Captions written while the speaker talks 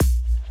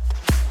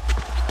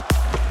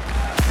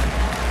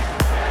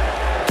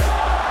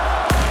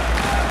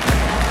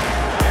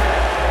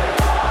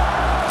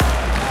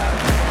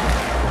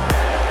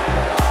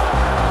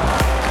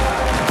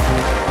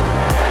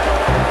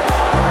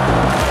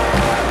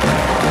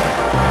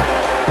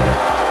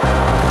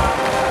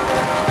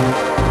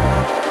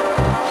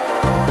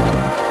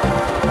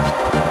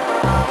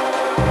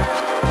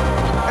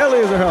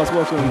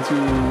welcome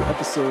to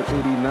episode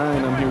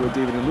 89. I'm here with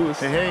David and Lewis.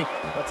 Hey.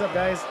 What's up,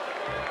 guys?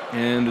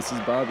 And this is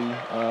Bobby.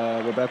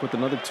 We're back with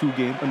another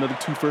another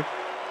twofer,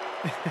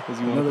 as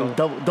you want to call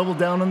Another it. double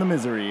down on the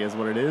misery is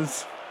what it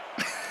is.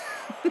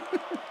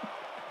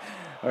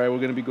 All right, we're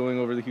going to be going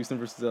over the Houston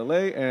versus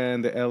LA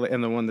and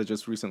the one that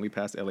just recently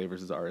passed, LA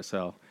versus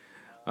RSL.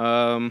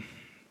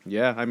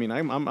 Yeah, I mean,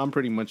 I'm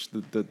pretty much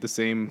the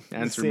same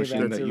answer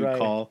machine that you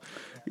call.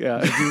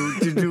 Yeah,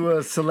 to do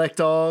a select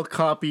all,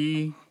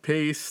 copy,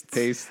 paste.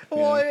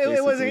 Well, yeah,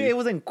 it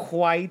wasn't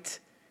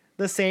quite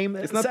the same.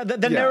 It's not- the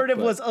yeah, narrative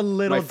but was a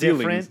little my feelings-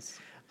 different.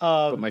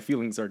 But my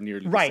feelings are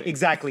nearly the Right, same.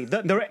 exactly.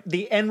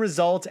 The end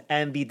result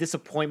and the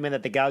disappointment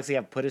that the Galaxy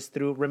have put us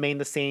through remain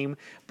the same,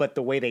 but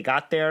the way they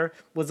got there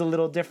was a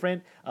little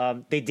different.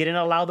 They didn't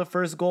allow the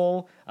first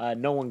goal.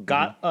 No one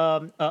got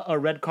a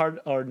red card,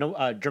 or no.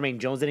 Jermaine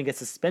Jones didn't get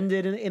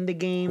suspended in the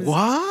games.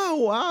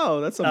 Wow,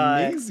 that's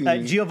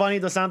amazing. Giovanni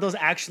Dos Santos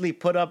actually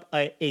put up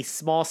a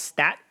small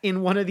stat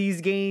in one of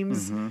these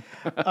games.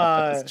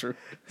 That's true.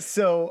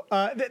 So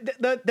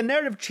the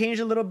narrative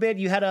changed a little bit.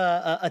 You had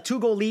a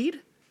 2-goal lead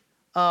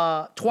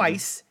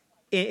twice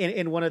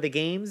in one of the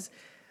games.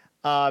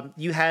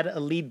 You had a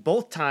lead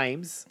both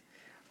times,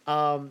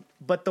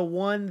 but the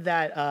one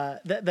that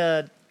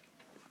the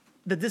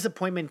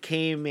disappointment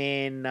came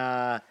in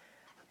the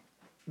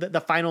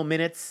final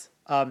minutes.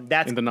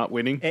 That's In the not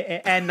winning.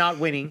 and not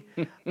winning.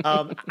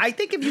 I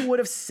think if you would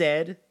have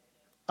said,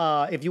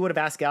 if you would have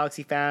asked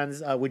Galaxy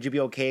fans, would you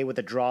be okay with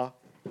a draw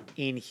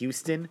in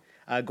Houston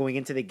going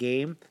into the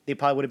game, they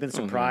probably would have been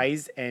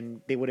surprised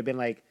and they would have been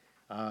like,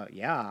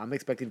 yeah, I'm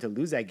expecting to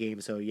lose that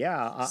game. So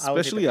yeah,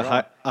 Especially I would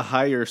take a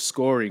higher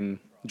scoring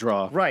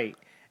draw. right.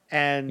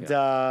 And,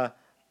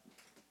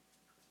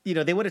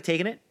 they would have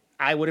taken it.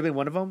 I would have been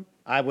one of them.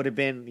 I would have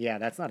been, yeah,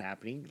 that's not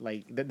happening.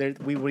 Like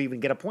we would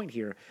even get a point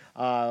here.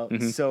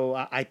 So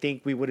I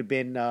think we would have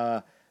been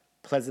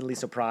pleasantly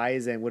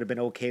surprised and would have been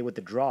okay with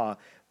the draw.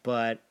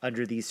 But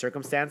under these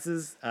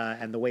circumstances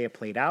and the way it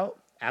played out,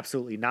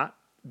 absolutely not.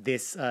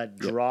 This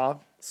draw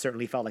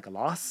certainly felt like a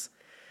loss.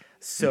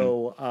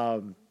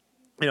 So,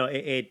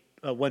 it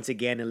once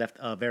again, it left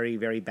a very,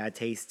 very bad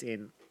taste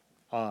in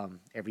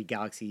every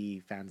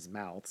Galaxy fan's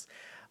mouths.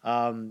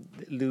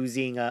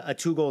 Losing a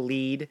 2-goal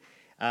lead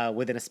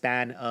within a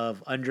span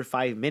of under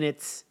 5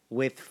 minutes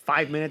with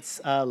 5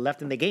 minutes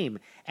left in the game.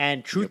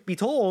 And truth be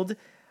told,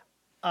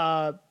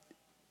 I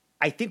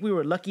think we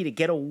were lucky to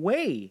get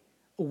away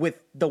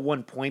with the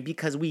 1 point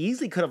because we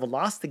easily could have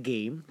lost the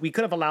game. We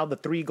could have allowed the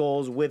 3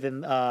 goals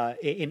within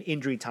in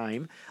injury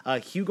time.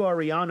 Hugo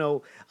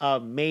Ariano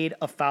made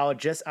a foul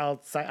just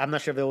outside. I'm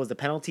not sure if it was the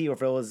penalty or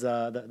if it was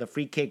the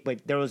free kick,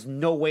 but there was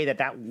no way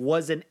that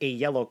wasn't a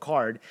yellow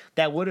card.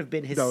 That would have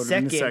been his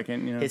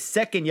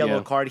second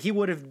yellow card. He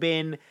would have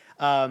been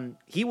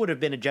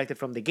ejected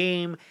from the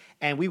game,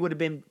 and we would have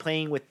been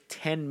playing with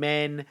 10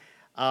 men.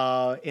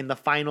 In the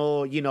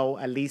final,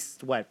 at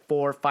least 4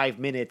 or 5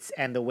 minutes,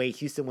 and the way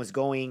Houston was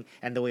going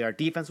and the way our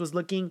defense was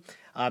looking,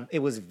 it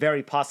was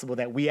very possible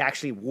that we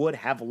actually would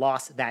have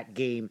lost that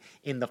game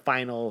in the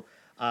final,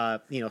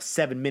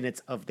 7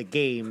 minutes of the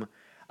game,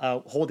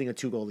 holding a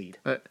 2-goal lead.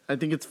 I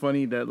think it's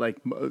funny that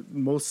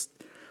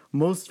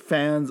most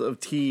fans of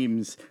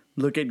teams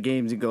look at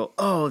games and go,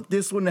 oh, if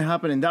this wouldn't have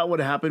happened and that would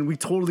have happened, we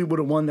totally would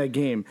have won that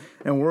game.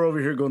 And we're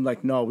over here going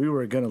like, no, we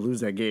were going to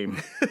lose that game.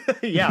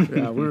 Yeah.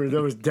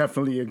 There was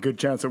definitely a good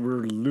chance that we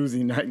were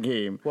losing that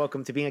game.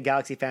 Welcome to being a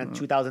Galaxy fan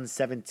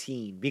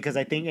 2017. Because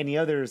I think any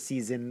other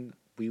season,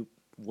 we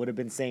would have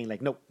been saying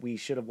like, nope, we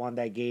should have won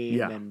that game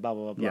and blah,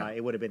 blah, blah, blah. Yeah.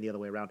 It would have been the other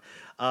way around.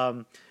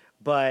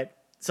 But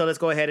so let's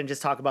go ahead and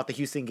just talk about the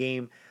Houston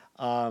game.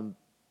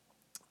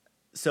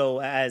 So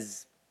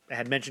as I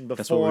had mentioned before.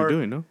 That's what we're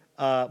doing, no?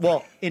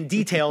 Well, in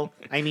detail,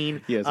 I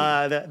mean, Yes.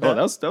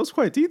 That was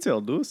quite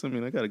detailed, Lewis. I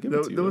mean, I gotta give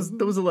it to you.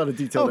 There was a lot of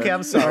detail. Okay, there.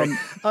 I'm sorry.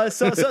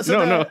 So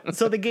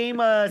the game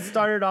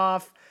started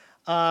off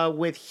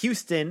with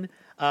Houston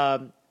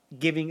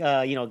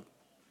giving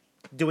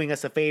doing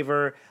us a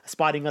favor,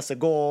 spotting us a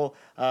goal.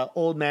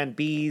 Old man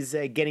Bees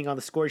getting on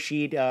the score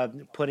sheet,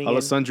 putting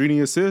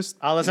Alessandrini assist.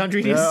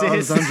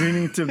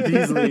 Alessandrini to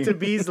Beasley. to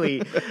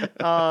Beasley,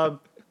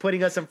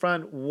 putting us in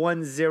front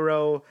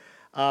 1-0.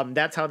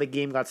 That's how the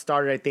game got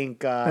started, I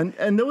think.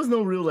 And there was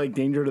no real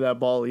danger to that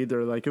ball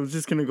either. Like it was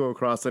just gonna go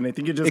across, and I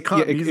think it just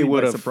caught Beasley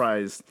by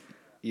surprise.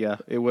 Yeah,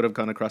 it would have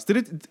gone across. Did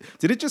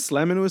it just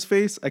slam into his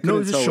face? I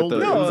couldn't tell. Shoulder.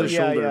 No, it was a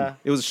shoulder. Yeah.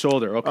 It was a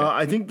shoulder. Okay.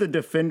 I think the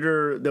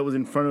defender that was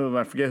in front of him,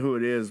 I forget who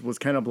it is, was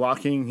kind of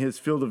blocking his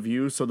field of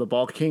view. So the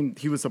ball came.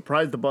 He was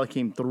surprised the ball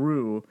came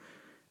through,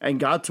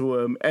 and got to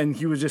him, and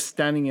he was just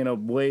standing in a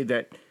way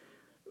that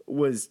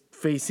was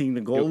facing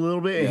the goal a little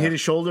bit, and hit his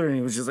shoulder, and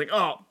he was just like,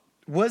 oh.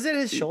 Was it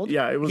his shoulder?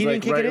 Yeah, it was he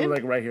like didn't kick it in?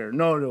 like right here.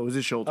 No, it was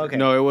his shoulder. Okay.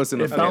 No, it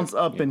wasn't. It bounced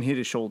up and hit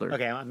his shoulder.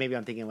 Okay, maybe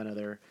I'm thinking of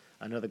another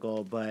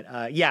goal, but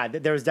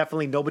there was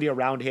definitely nobody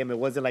around him. It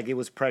wasn't like it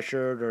was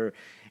pressured or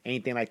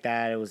anything like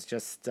that. It was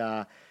just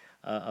a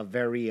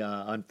very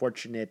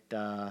unfortunate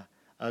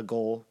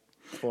goal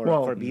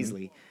for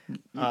Beasley.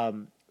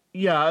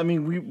 Yeah, I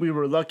mean we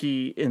were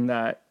lucky in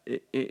that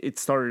it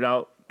started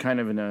out kind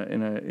of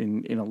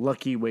in a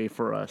lucky way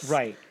for us.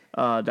 Right.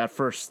 That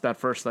first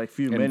like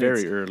few And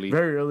minutes.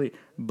 very early.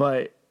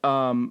 But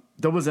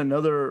there was a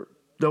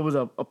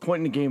point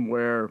in the game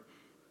where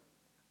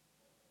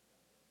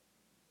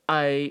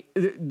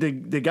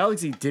the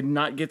Galaxy did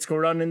not get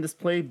scored on in this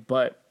play,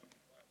 but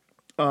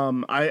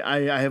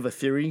I have a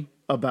theory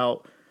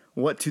about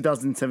what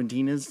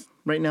 2017 is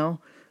right now.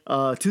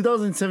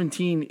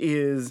 2017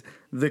 is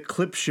the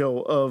clip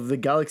show of the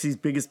Galaxy's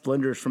biggest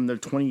blunders from their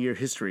 20-year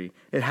history.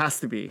 It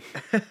has to be.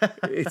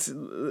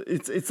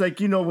 It's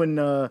like, you know,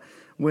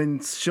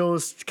 when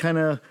shows kind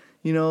of,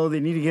 you know, they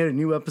need to get a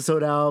new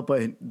episode out,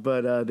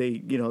 but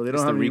they, you know, they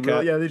don't have any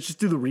real, they just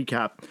do the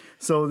recap.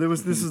 So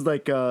this is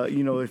like,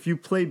 you know, if you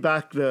play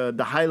back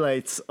the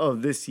highlights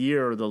of this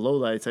year, or the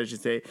lowlights, I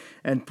should say,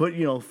 and put,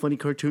 you know, funny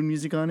cartoon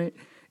music on it,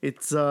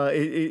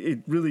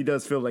 it really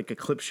does feel like a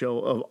clip show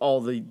of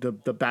all the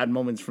bad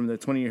moments from the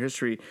 20-year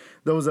history.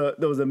 There was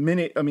a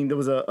minute. I mean, there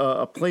was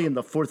a play in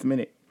the 4th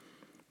minute.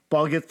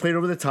 Ball gets played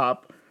over the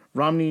top.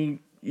 Romney,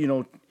 you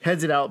know,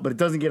 heads it out, but it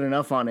doesn't get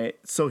enough on it.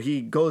 So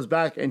he goes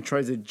back and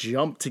tries to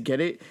jump to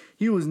get it.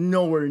 He was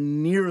nowhere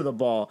near the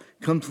ball.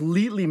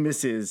 Completely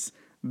misses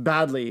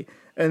badly.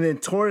 And then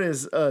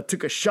Torres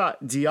took a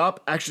shot. Diop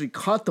actually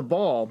caught the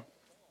ball.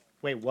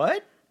 Wait,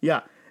 what?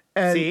 Yeah.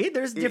 And see,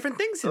 there's different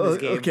things in this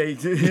game. Okay,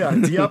 yeah.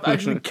 Diop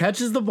actually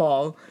catches the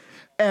ball,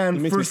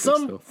 and for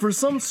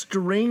some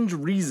strange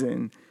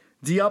reason,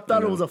 Diop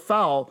thought it was a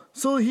foul,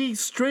 so he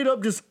straight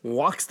up just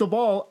walks the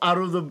ball out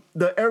of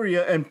the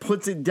area and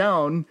puts it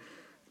down.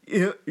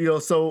 You know,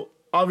 so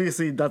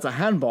obviously that's a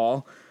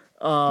handball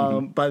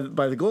by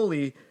the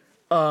goalie.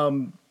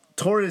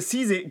 Torres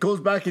sees it, goes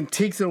back and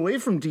takes it away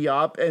from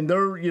Diop, and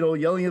they're, you know,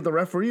 yelling at the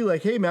referee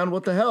like, "Hey man,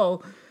 what the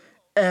hell?"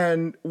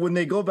 And when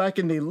they go back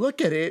and they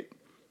look at it,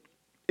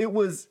 it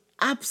was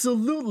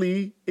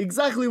absolutely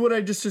exactly what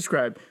I just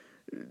described.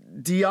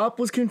 Diop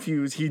was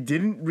confused. He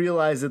didn't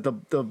realize that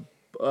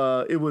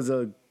it was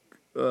the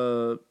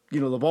ball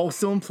was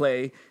still in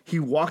play. He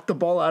walked the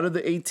ball out of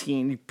the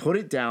 18. He put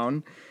it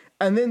down,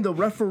 and then the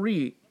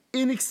referee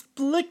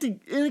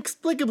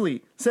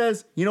inexplicably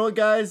says, "You know what,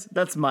 guys?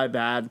 That's my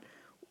bad.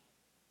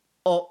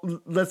 Oh,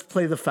 let's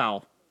play the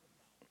foul."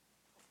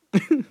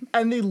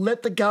 And they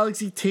let the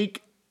Galaxy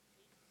take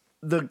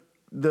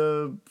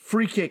the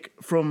free kick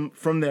from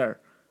there.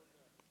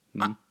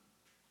 I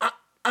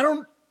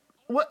don't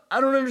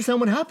understand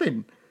what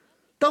happened.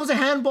 That was a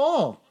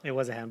handball. It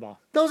was a handball.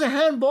 That was a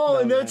handball,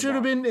 and that should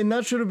have been.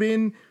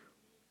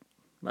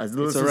 As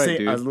Lewis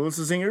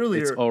was saying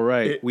earlier, it's all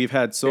right. We've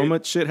had so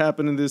much shit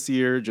happening this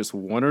year. Just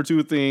 1 or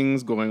 2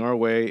 things going our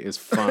way is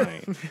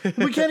fine.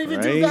 We can't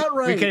even do that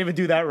right. We can't even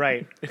do that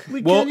right.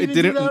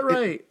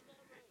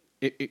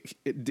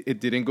 It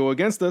didn't go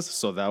against us,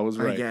 so that was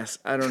right. I guess.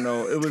 I don't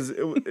know. It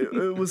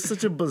was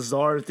such a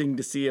bizarre thing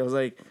to see. I was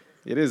like,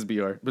 it is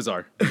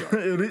bizarre.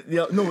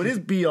 It is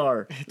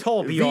BR.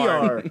 Total BR.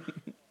 VR.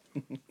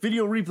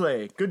 Video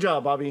replay. Good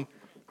job, Bobby.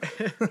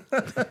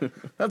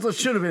 That's what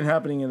should have been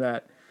happening in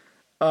that.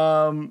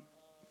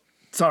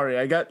 Sorry,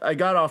 I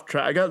got off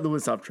track. I got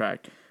Lewis off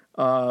track.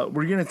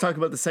 We're gonna talk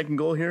about the second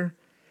goal here.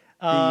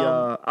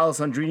 The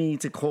Alessandrini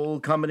to Cole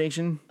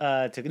combination.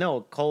 Cole to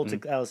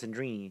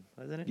Alessandrini,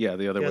 wasn't it? Yeah,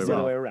 the other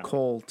way around.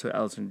 Cole to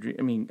Alessandrini.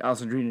 I mean,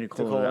 Alessandrini to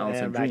Cole to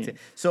Alessandrini.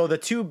 So the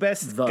two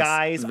best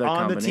guys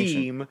on the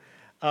team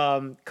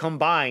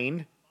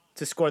combined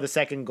to score the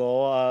second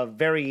goal.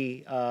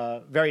 Very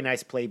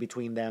nice play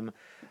between them.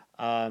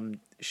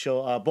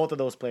 Both of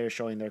those players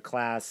showing their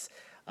class.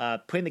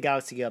 Putting the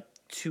Galaxy up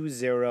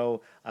 2-0.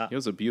 It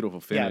was a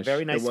beautiful finish. Yeah,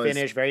 very nice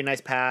finish. Very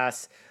nice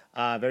pass.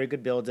 Very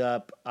good build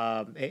up.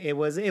 It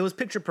was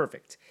picture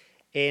perfect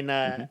in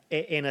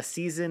a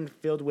season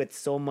filled with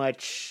so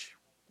much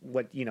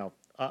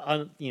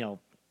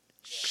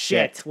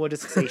shit. We'll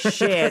just say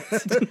shit.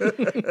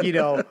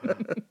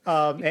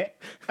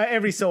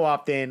 Every so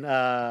often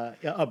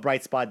a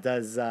bright spot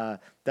does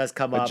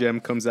come up. A gem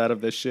comes out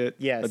of this shit.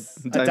 Yes,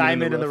 a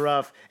diamond in the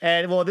rough.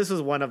 And well, this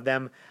was one of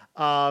them.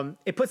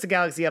 It puts the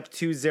Galaxy up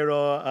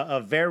 2-0.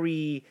 A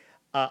very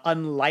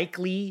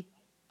unlikely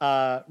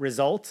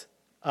result.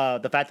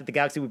 The fact that the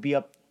Galaxy would be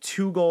up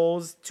 2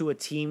 goals to a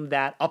team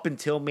that up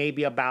until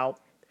maybe about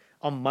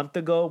a month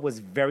ago was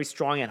very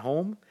strong at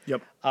home.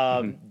 Yep.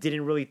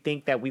 Didn't really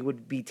think that we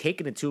would be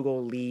taking a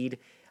 2-goal lead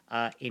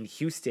in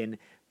Houston,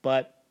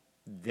 but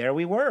there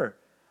we were,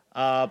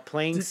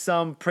 playing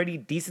some pretty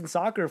decent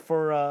soccer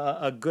for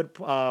a good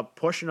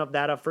portion of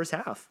that first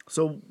half.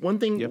 So one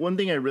thing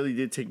I really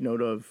did take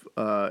note of,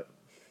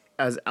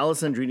 as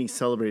Alessandrini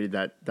celebrated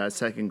that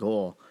second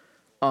goal,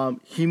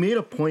 he made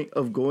a point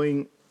of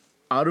going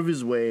out of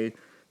his way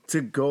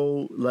to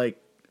go like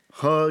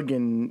hug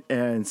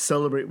and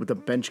celebrate with the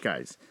bench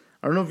guys.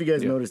 I don't know if you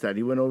guys noticed that.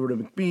 He went over to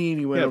McBean,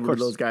 he went over to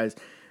those guys,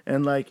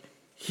 and like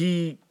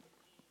he,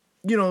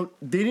 they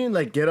didn't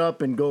like get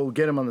up and go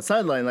get him on the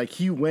sideline. Like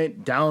he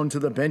went down to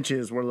the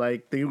benches where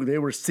like they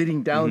were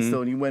sitting down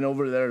still, and he went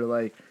over there to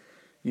like,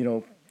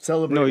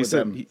 celebrate with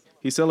them.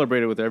 He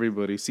celebrated with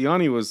everybody.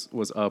 Siani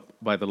was up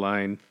by the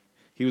line.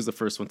 he was the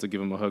first one to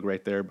give him a hug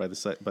right there by the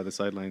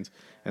sidelines,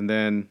 and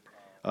then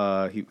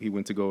he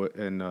went to go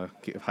and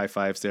give high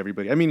fives to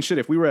everybody. I mean, shit,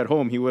 if we were at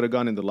home, he would have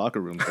gone in the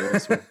locker room. I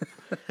swear.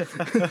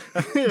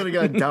 He would have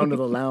gone down to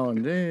the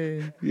lounge.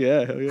 Hey.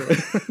 Yeah, hell yeah.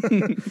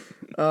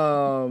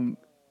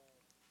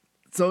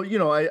 So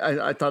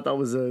I thought that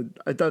was a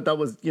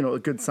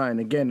good sign.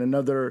 Again,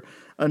 another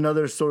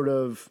sort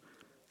of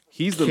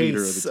he's the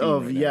leader of the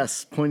team. Right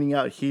yes, pointing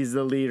out he's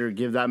the leader.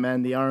 Give that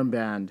man the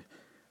armband.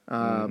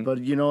 But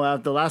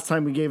after the last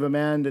time we gave a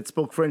man that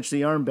spoke French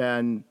the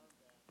armband,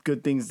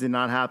 good things did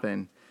not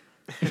happen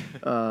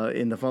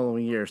in the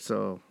following year.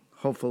 So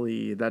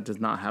hopefully that does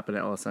not happen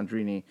to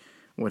Alessandrini.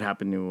 What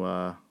happened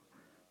to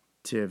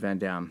Van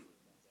Damme?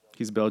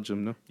 He's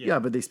Belgium, no? Yeah,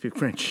 but they speak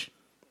French.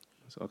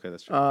 So, okay,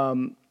 that's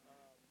true.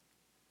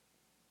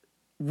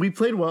 We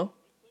played well,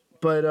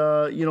 but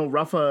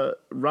Rafa,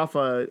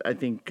 I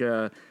think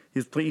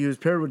he was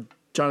paired with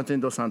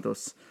Jonathan Dos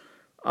Santos.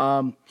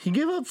 He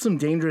gave up some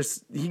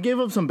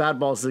bad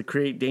balls to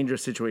create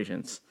dangerous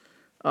situations.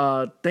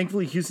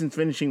 Thankfully, Houston's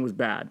finishing was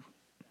bad,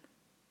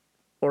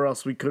 or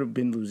else we could have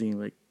been losing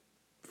like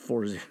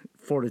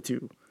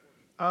 4-2.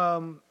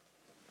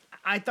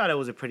 I thought it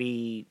was a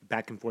pretty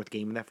back and forth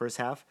game in that first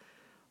half.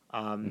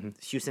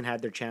 Houston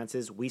had their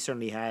chances. We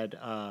certainly had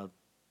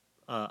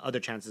other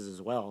chances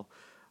as well.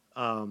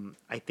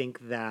 I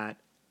think that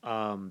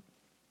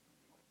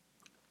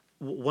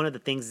one of the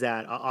things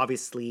that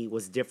obviously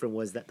was different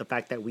was that the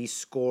fact that we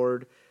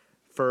scored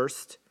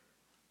first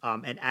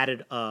and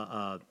added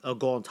a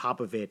goal on top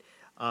of it.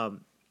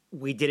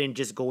 We didn't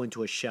just go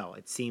into a shell.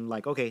 It seemed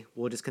like, okay,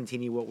 we'll just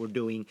continue what we're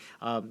doing.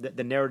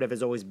 The narrative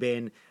has always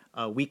been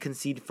we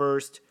concede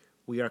first,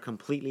 we are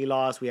completely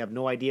lost, we have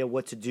no idea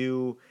what to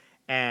do,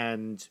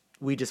 and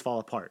we just fall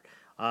apart.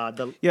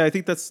 I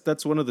think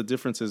that's one of the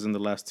differences in the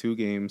last two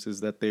games is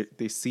that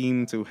they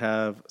seem to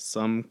have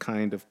some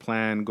kind of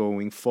plan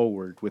going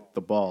forward with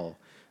the ball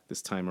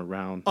this time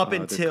around. Up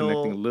they're until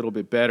connecting a little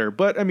bit better,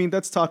 but I mean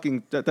that's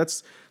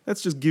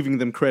just giving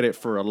them credit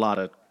for a lot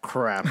of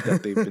crap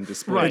that they've been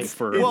displaying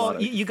for.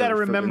 Well, you got to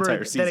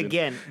remember that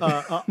again.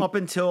 Up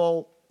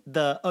until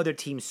the other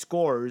team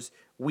scores,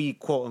 we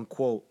quote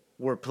unquote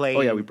were playing.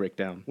 Oh yeah, we break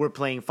down. We're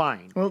playing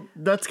fine. Well,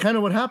 that's kind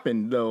of what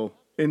happened though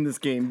in this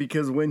game,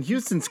 because when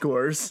Houston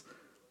scores,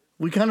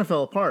 we kind of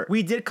fell apart.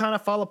 We did kind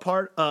of fall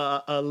apart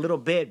a little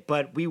bit,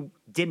 but we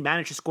did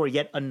manage to score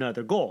yet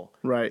another goal.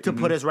 Right. To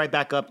put us right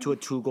back up to a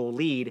 2-goal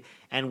lead,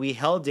 and we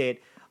held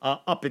it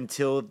up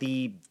until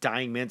the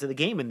dying minutes of the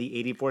game in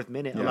the 84th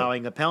minute,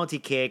 allowing a penalty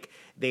kick.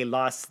 They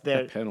lost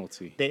their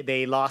penalty.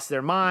 They lost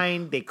their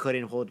mind. They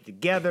couldn't hold it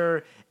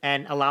together,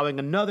 and allowing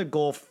another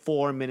goal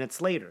 4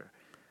 minutes later.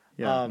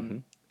 Yeah.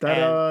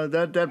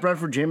 That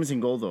Bradford Jameson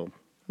goal though,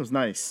 it was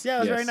nice. Yeah, it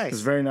was very nice. It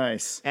was very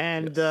nice.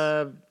 And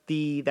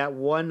that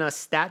one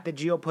stat that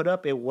Gio put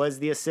up, it was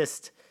the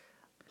assist.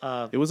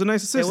 It was a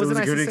nice assist. It was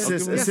a good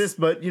assist.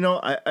 But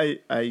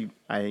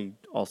I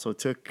also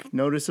took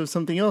notice of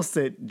something else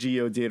that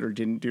Gio did or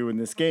didn't do in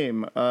this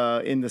game.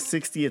 In the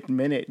 60th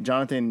minute,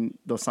 Jonathan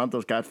Dos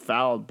Santos got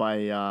fouled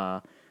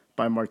by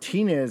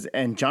Martinez,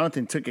 and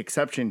Jonathan took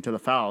exception to the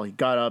foul. He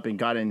got up and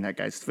got in that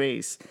guy's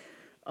face,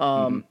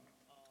 and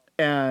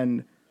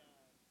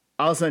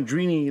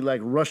Alessandrini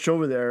rushed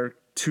over there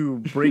to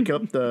break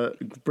up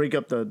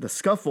the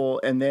scuffle,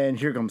 and then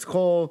here comes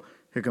Cole,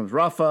 here comes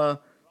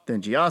Rafa,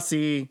 then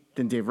Giassi,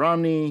 then Dave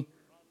Romney.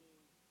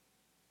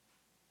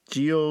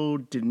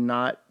 Gio did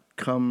not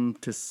come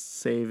to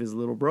save his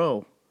little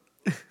bro.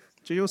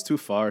 Gio's too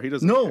far. He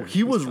doesn't. No, care.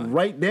 he was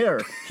right there.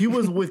 He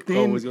was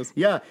within.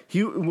 Yeah,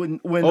 he when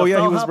the he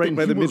foul was happened, right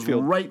by the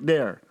midfield. Right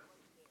there.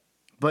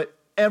 But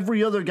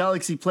every other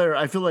Galaxy player,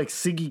 I feel like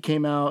Siggy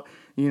came out.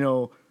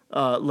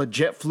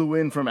 Leggett flew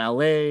in from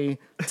LA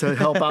to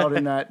help out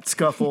in that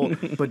scuffle,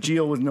 but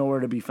Gio was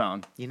nowhere to be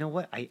found. You know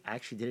what? I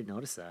actually didn't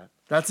notice that.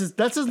 That's his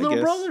little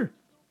brother.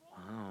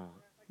 Wow.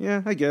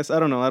 Yeah, I guess. I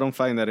don't know. I don't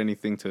find that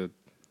anything to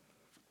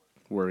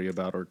worry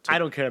about or to I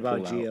don't care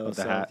about pull Gio. out of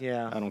the So, hat.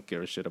 yeah. I don't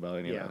give a shit about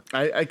any of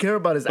that. I care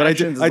about his But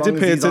actions. I did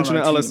pay attention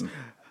to Alice.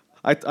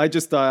 I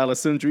just thought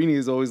Alessandrini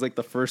is always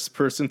the first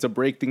person to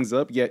break things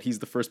up, yet he's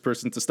the first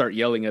person to start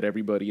yelling at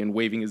everybody and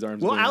waving his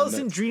arms. Well, around.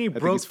 Alessandrini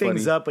broke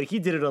things up, but he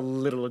did it a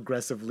little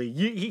aggressively.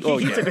 He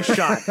took a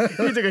shot.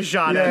 He took a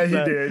shot. Yeah, he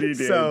did.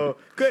 So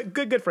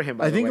good for him.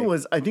 I think it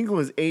was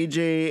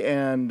AJ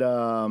and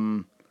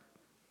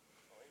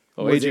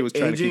AJ was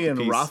trying to keep AJ the and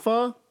peace.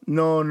 Rafa.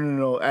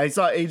 No. I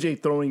saw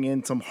AJ throwing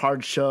in some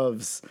hard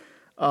shoves,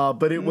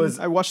 but it was.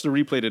 I watched the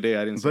replay today.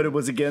 I didn't. But it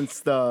was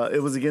against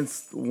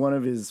one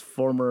of his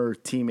former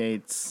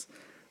teammates,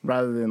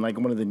 rather than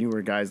one of the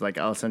newer guys like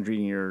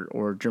Alessandrini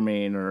or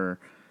Jermaine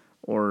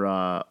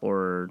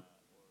or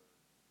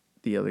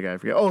the other guy. I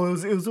forget. Oh, it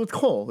was with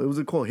Cole. It was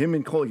with Cole. Him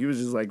and Cole. He was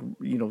just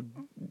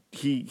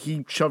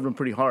he shoved him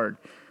pretty hard.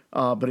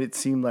 But it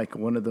seemed like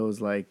one of those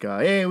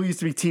hey, we used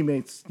to be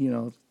teammates.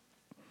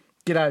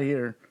 Get out of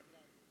here.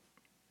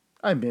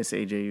 I miss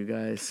AJ, you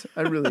guys.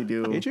 I really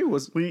do. AJ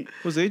was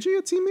AJ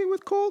a teammate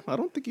with Cole? I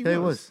don't think he was. He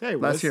was. Yeah,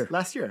 Last year.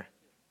 Last year.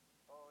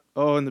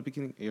 Oh, in the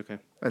beginning. Okay.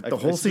 The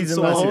whole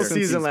season last year.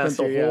 Spent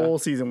the whole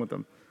season with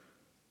them.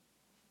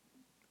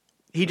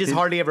 He just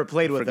hardly ever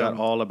played with them.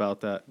 Forgot all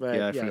about that. But,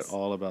 yeah, I forgot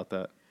all about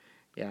that.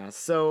 Yeah.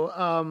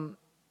 So,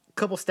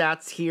 couple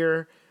stats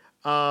here.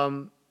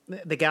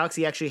 The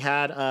Galaxy actually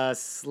had a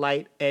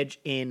slight edge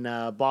in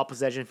ball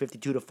possession,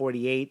 52 to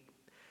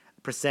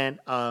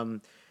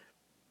 48%.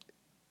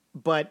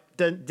 But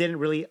didn't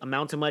really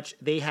amount to much.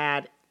 They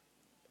had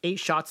 8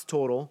 shots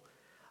total.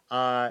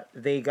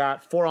 They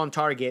got 4 on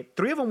target.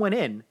 3 of them went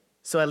in.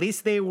 So at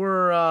least they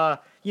were,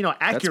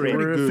 accurate. They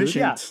were efficient.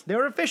 Yeah, they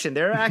were efficient.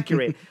 They were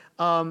accurate.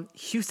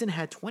 Houston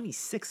had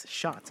 26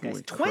 shots, guys.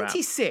 Holy crap.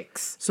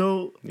 26.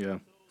 So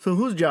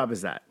whose job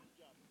is that?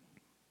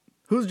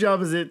 Whose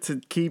job is it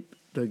to keep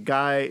the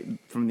guy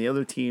from the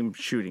other team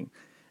shooting?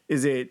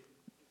 Is it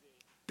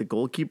the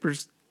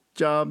goalkeeper's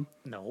job?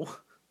 No.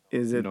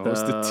 Is it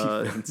it's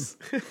the defense.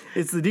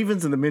 It's the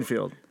defense in the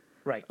midfield.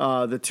 Right.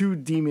 The 2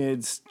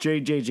 D-mids,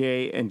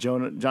 JJJ and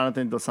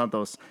Jonathan Dos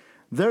Santos,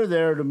 they're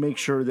there to make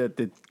sure that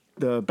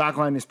the back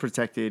line is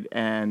protected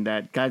and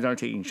that guys aren't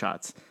taking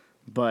shots.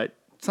 But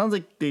it sounds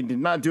like they did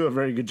not do a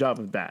very good job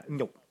of that.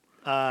 Nope.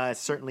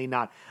 Certainly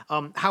not.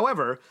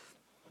 However,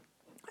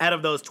 out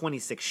of those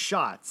 26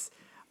 shots,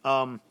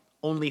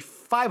 only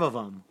 5 of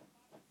them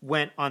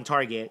went on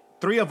target.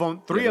 3 of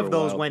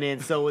those went in,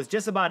 so it was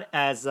just about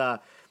as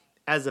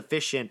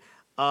efficient.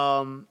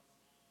 Diop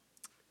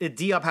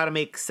had to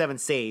make 7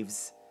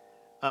 saves.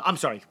 I'm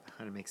sorry,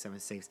 how to make 7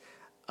 saves?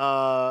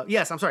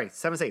 Yes, I'm sorry,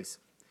 7 saves.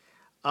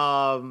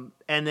 And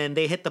then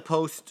they hit the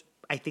post,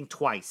 I think,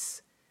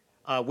 twice,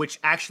 which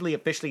actually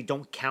officially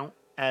don't count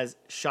as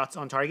shots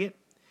on target.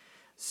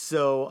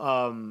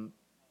 So,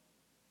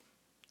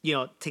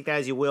 take that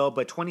as you will.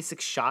 But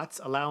 26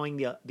 shots, allowing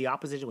the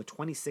opposition with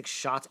 26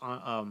 shots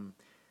on,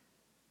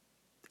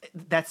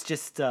 that's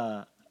just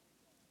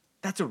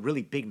that's a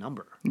really big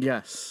number.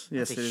 Yes,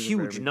 it's a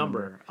huge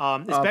number.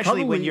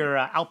 Especially when you're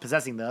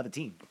outpossessing the other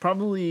team.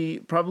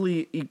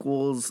 Probably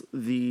equals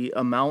the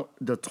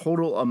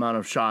total amount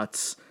of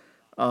shots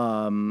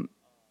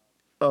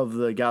of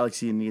the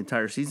Galaxy in the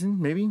entire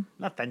season, maybe?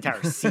 Not the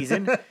entire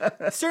season.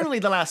 Certainly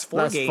the last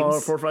 4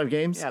 games. 4 or 5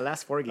 games? Yeah,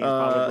 last 4 games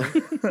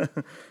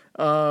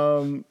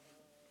probably.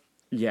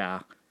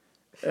 Yeah.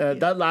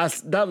 That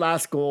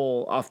last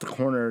goal off the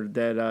corner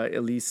that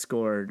Elise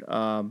scored,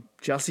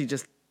 Chelsea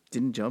just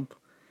didn't jump.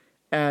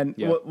 And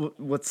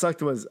what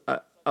sucked was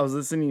I was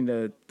listening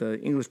to the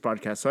English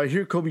broadcast, so I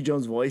hear Kobe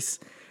Jones' voice,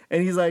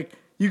 and he's like,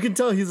 you can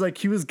tell he's like,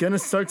 he was going to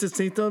start to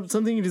say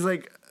something, and he's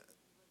like,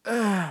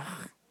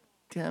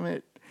 damn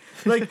it.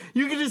 Like,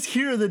 you can just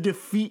hear the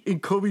defeat in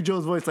Kobe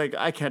Jones' voice. Like,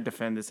 I can't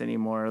defend this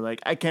anymore. Like,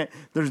 I can't.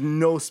 There's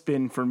no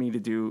spin for me to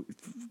do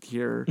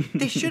here.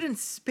 They shouldn't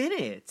spin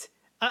it.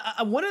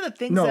 One of the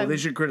things. No, they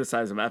should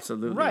criticize him.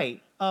 Absolutely.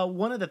 Right.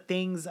 One of the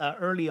things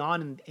early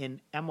on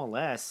in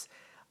MLS,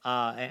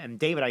 and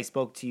David, I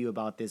spoke to you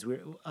about this.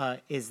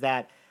 Is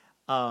that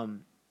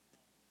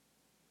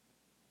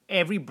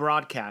every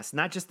broadcast,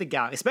 not just the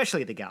Galaxy,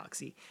 especially the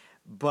Galaxy,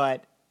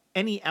 but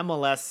any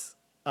MLS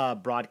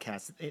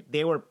broadcast,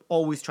 they were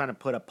always trying to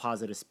put a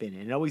positive spin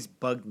in. It always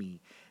bugged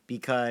me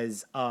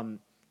because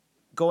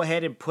go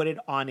ahead and put it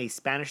on a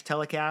Spanish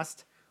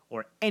telecast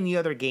or any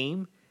other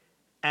game,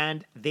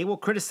 and they will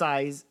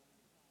criticize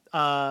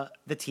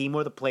the team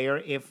or the player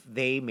if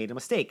they made a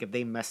mistake, if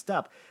they messed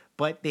up.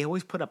 But they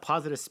always put a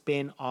positive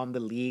spin on the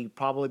league,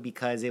 probably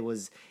because it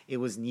was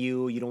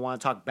new. You don't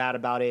want to talk bad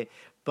about it,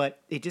 but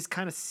it just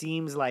kind of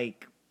seems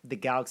like the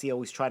Galaxy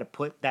always try to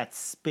put that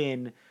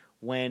spin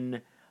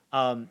when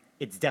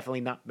it's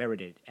definitely not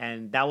merited.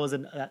 And that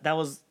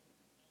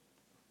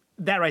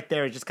right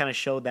there just kind of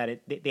showed that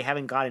they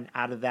haven't gotten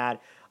out of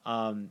that.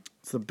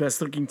 It's the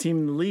best looking team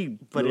in the league,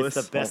 but Lewis.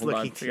 It's the best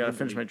looking team. I gotta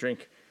finish my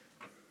drink.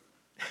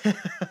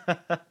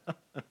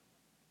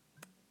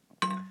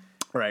 All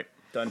right,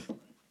 done.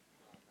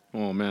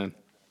 Oh man,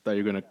 thought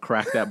you were gonna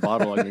crack that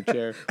bottle on your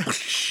chair.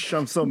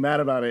 I'm so mad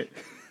about it.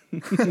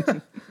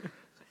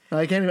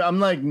 I can't even, I'm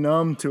like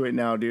numb to it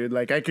now, dude.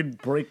 Like I could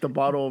break the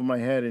bottle over my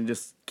head and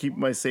just keep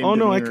my same. Oh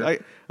demeanor. no,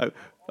 I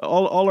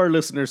all our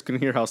listeners can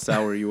hear how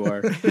sour you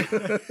are.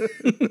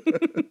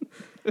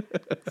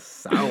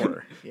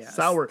 Sour. Yes.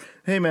 Sour.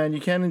 Hey man,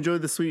 you can't enjoy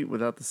the sweet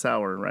without the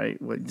sour, right?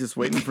 Just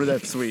waiting for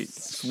that sweet.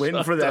 Just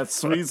waiting for that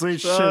sweet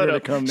sugar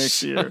to come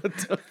next year.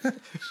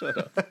 Shut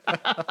up.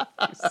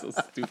 You're so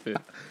stupid.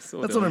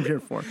 That's what I'm here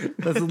for.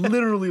 That's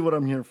literally what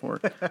I'm here for.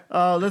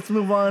 Let's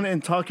move on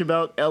and talk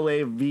about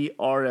LA v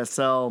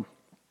RSL.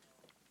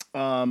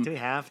 Do we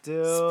have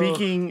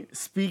to?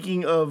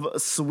 Speaking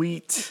of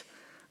sweet,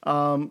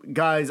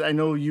 guys, I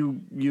know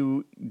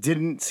you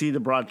didn't see the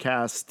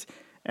broadcast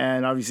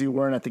and obviously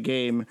weren't at the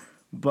game,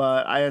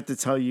 but I have to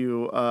tell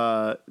you,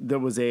 there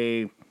was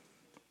a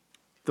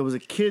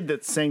kid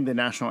that sang the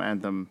national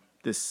anthem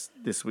this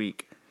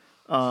week.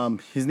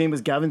 His name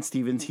is Gavin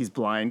Stevens. He's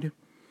blind.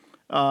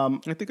 I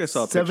think I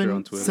saw a picture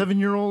on Twitter.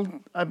 7-year-old,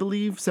 I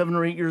believe, 7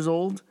 or 8 years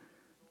old.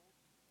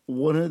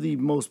 One of the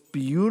most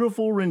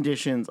beautiful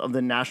renditions of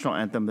the national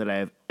anthem that I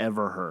have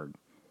ever heard.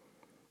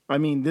 I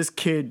mean, this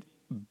kid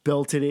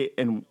belted it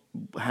and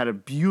had a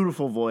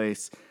beautiful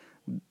voice.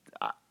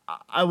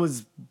 I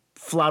was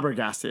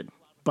flabbergasted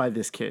by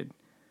this kid.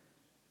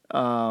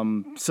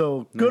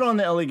 So good on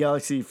the LA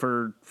Galaxy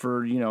for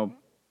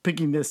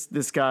picking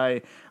this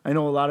guy. I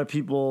know a lot of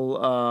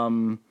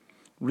people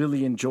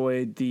really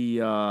enjoyed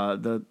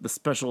the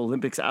Special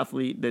Olympics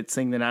athlete that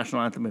sang the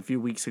national anthem a few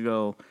weeks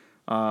ago.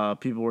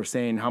 People were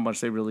saying how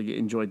much they really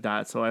enjoyed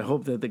that. So I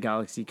hope that the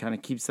Galaxy kind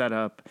of keeps that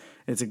up.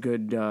 It's a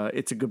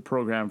good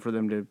program for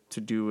them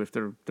to do if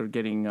they're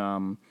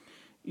getting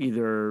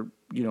either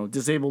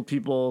disabled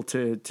people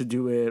to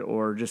do it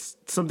or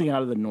just something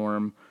out of the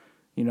norm.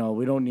 We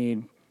don't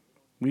need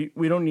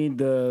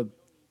the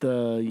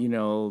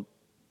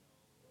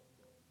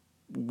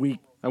weak.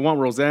 I want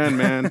Roseanne,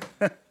 man.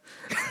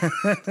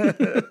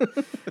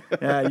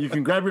 Yeah, you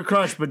can grab your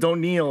crotch, but don't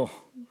kneel.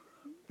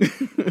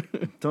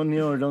 Don't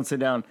kneel or don't sit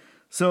down.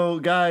 So,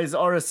 guys,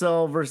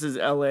 RSL versus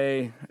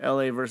LA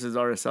versus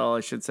RSL,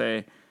 I should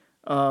say.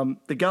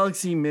 The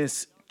Galaxy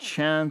miss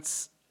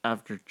chance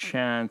after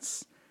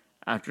chance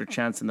after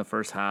chance in the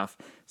first half.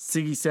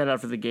 Siggy said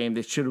after the game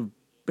they should have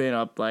been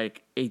up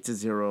like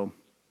 8-0.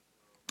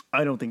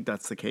 I don't think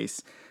that's the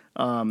case.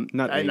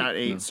 Not eight,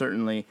 no.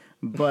 Certainly.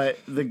 But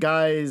the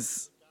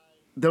guys,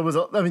 there was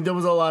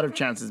a lot of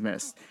chances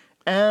missed,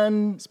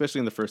 and especially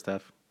in the first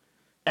half.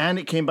 And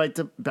it came back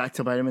to bite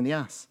him in the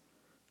ass.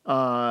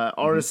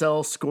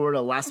 RSL scored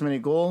a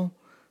last-minute goal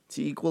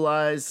to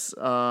equalize,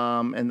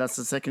 and that's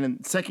the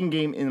second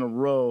game in a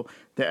row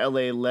that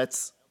LA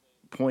lets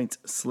points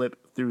slip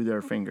through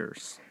their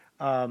fingers.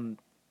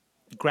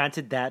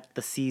 Granted that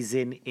the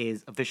season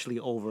is officially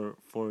over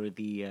for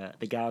the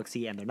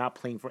Galaxy, and they're not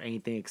playing for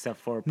anything except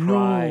for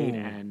pride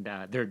and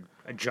their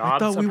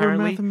jobs. I thought we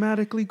apparently were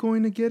mathematically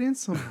going to get in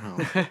somehow.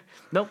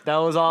 Nope, that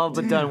was all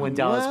but done when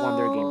Dallas won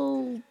their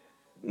game.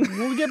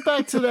 We'll get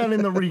back to that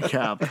in the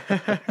recap.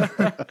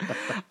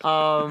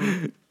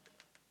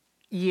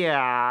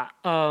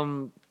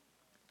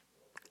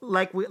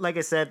 Like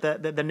I said,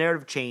 the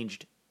narrative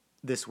changed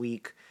this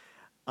week.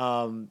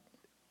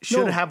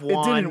 Should have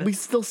won. It didn't. We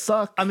still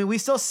suck. I mean, we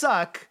still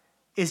suck.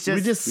 It's just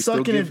we just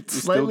suck in a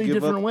slightly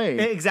different way.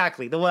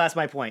 Exactly. Well, that's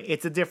my point.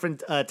 It's a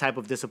different type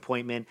of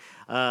disappointment.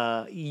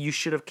 You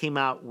should have came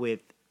out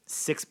with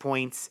 6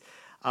 points.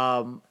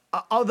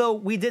 Although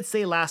we did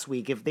say last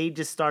week, if they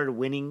just started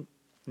winning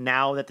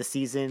now that the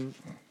season,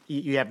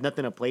 you have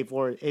nothing to play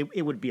for,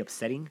 it would be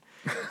upsetting.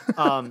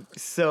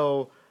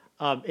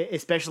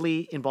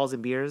 Especially in Balls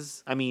and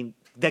Beers. I mean,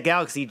 the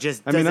Galaxy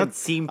just doesn't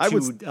seem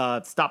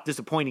to stop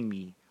disappointing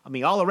me. I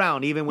mean, all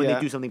around, even when they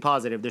do something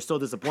positive, they're still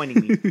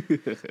disappointing me.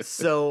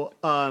 So,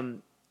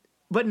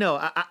 but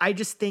no, I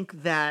just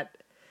think that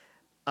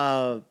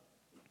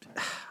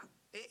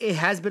it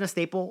has been a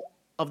staple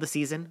of the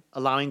season,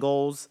 allowing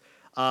goals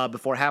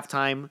before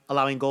halftime,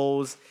 allowing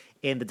goals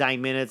in the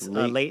dying minutes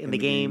late in the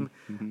game.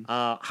 Mm-hmm.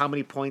 How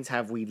many points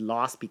have we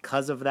lost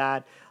because of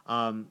that?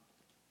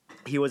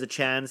 Here was a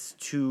chance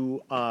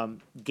to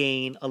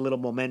gain a little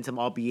momentum,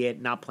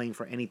 albeit not playing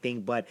for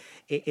anything, but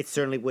it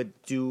certainly would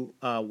do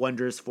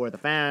wonders for the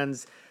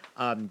fans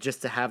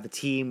just to have the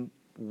team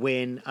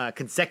win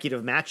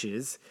consecutive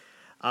matches.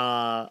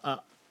 A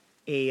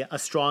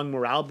strong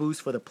morale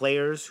boost for the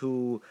players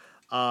who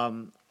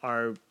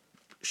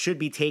should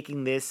be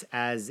taking this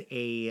as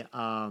a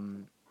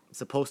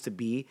supposed to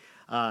be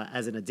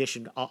as an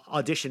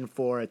audition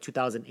for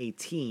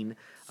 2018.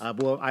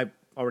 Well, I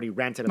already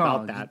ranted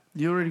about that.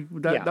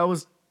 That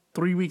was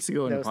 3 weeks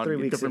ago. That was 3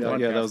 weeks ago.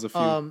 Yeah, that was a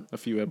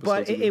few episodes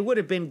but ago. It would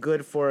have been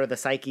good for the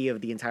psyche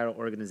of the entire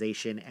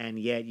organization, and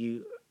yet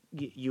you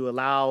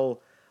allow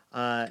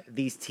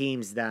these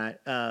teams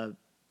that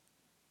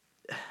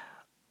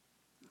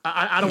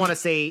I don't want to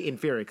say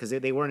inferior because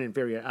they weren't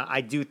inferior.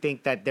 I do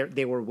think that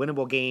they were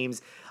winnable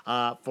games.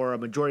 For a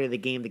majority of the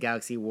game, the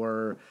Galaxy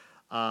were,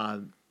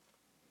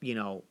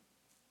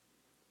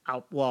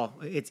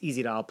 it's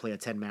easy to outplay a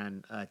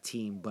 10-man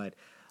team, but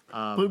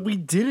we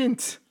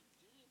didn't.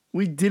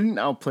 We didn't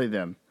outplay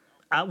them.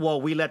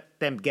 We let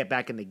them get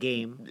back in the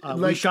game.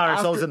 We shot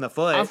ourselves in the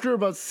foot. After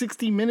about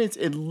 60 minutes,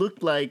 it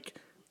looked like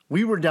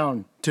we were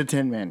down to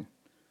 10 men.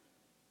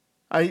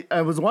 I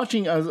was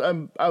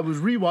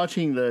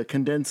rewatching the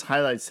condensed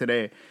highlights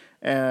today,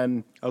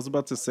 and I was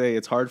about to say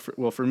it's hard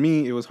for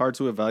me. It was hard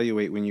to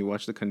evaluate when you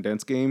watch the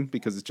condensed game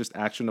because it's just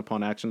action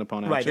upon action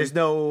upon action. Right. There's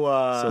no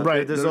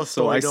there's no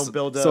story. Don't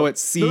build up. So it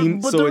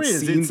seemed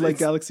like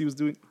Galaxy was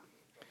doing.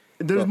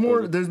 There's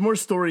more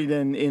story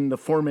than in the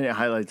 4-minute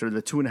highlights or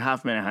the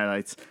 2.5-minute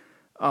highlights.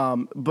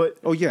 But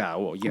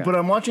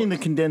I'm watching the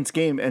condensed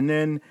game, and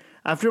then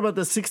after about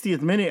the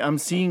 60th minute, I'm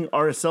seeing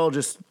RSL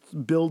just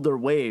build their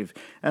wave,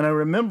 and I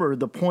remember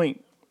the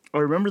point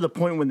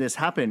when this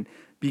happened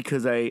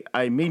because I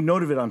made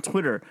note of it on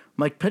Twitter.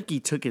 Mike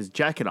Petke took his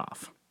jacket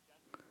off.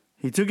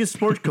 He took his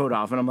sports coat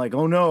off, and I'm like,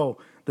 oh no,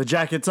 the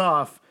jacket's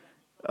off.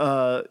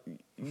 Watch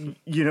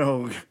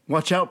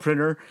out,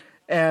 printer.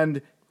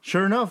 And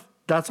sure enough,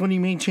 that's when he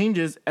made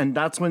changes, and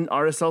that's when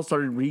RSL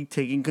started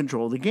retaking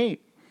control of the game.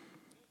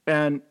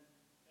 And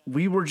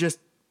we were just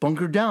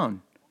bunkered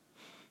down.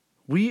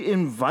 We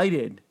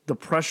invited the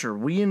pressure.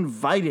 We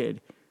invited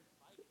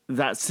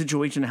that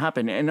situation to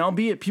happen. And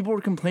albeit people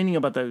were complaining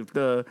about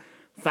the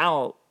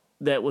foul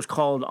that was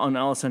called on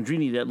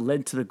Alessandrini that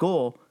led to the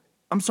goal,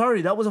 I'm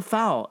sorry, that was a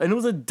foul. And it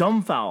was a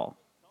dumb foul.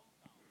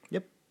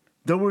 Yep.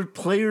 There were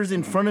players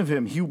in front of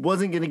him. He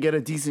wasn't going to get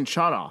a decent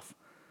shot off.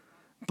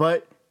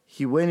 But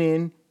he went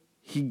in,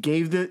 he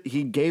gave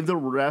the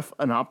ref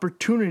an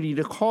opportunity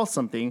to call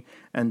something,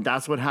 and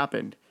that's what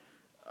happened.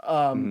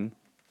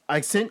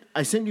 I sent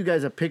you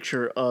guys a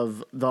picture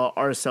of the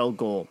RSL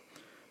goal,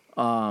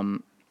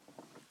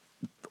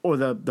 or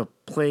the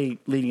play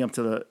leading up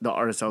to the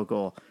RSL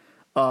goal.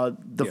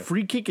 The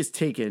free kick is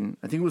taken.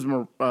 I think it was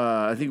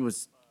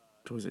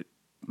was it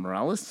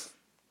Morales?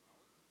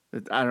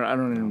 I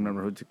don't even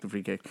remember who took the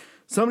free kick.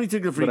 Somebody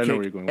took the free kick, I know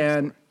where you're going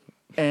with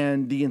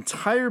and the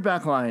entire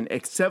back line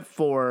except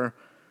for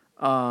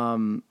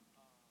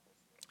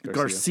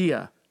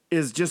Garcia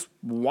is just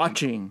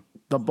watching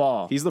the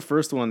ball. He's the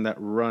first one that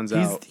runs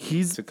out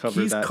to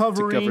cover that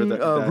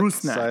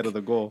Rusnak. Side of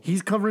the goal.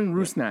 He's covering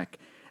Rusnak.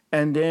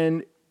 And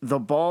then the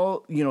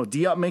ball,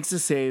 Diop makes a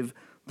save.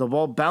 The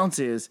ball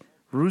bounces.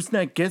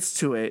 Rusnak gets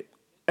to it.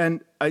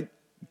 And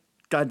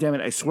God damn it,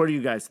 I swear to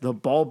you guys, the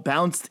ball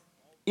bounced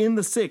in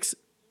the 6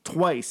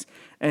 twice.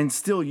 And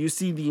still, you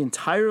see the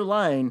entire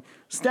line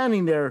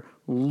standing there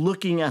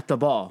looking at the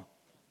ball.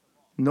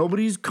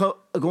 Nobody's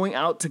going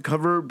out to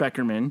cover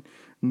Beckerman.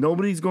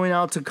 Nobody's going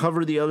out to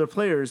cover the other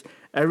players.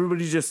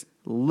 Everybody's just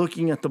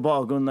looking at the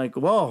ball, going like,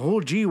 whoa,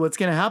 oh, gee, what's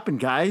going to happen,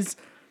 guys?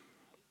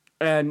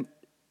 And,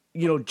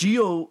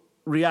 Gio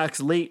reacts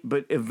late,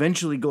 but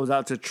eventually goes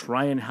out to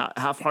try and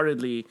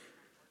half-heartedly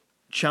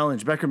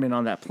challenge Beckerman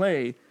on that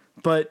play.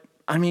 But,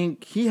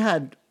 he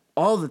had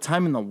all the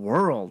time in the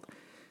world.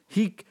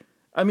 He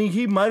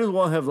might as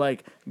well have,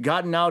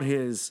 gotten out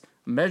his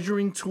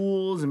measuring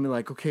tools and be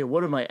like, okay,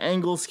 what are my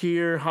angles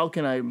here? How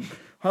can I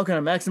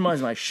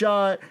maximize my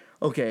shot?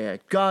 Okay, I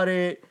got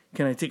it.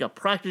 Can I take a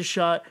practice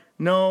shot?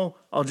 No,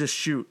 I'll just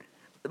shoot.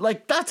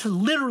 That's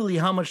literally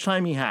how much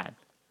time he had.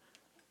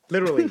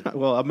 Literally.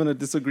 Well, I'm going to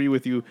disagree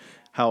with you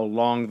how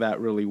long that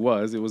really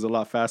was. It was a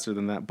lot faster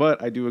than that.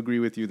 But I do agree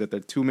with you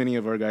that too many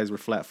of our guys were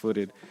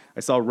flat-footed. I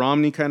saw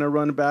Romney kind of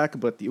run back,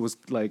 but it was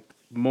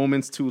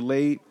moments too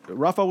late.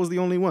 Rafa was the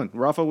only one.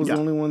 The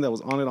only one that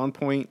was on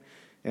point.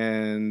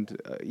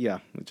 And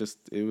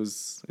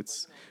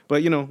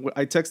but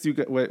I text you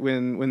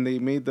when they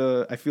made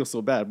I feel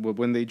so bad, but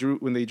when they drew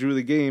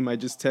the game, I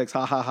just text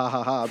ha ha ha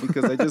ha ha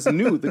because I just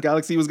knew the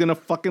Galaxy was gonna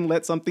fucking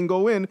let something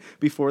go in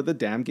before the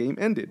damn game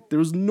ended. There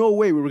was no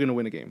way we were gonna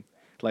win a game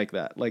like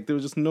that. There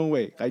was just no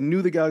way. I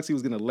knew the Galaxy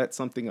was gonna let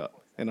something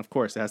up, and of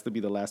course it has to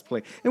be the last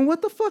play. And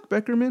what the fuck,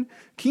 Beckerman?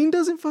 Keane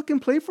doesn't fucking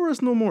play for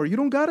us no more. You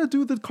don't gotta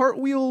do the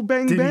cartwheel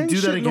bang bang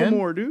shit no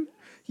more, dude.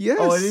 Yes.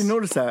 Oh, I didn't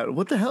notice that.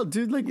 What the hell,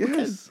 dude?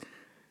 Yes.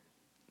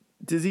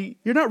 Does he?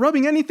 You're not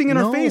rubbing anything in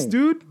our face,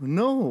 dude.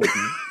 No.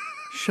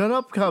 Shut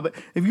up, Cobb.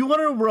 If you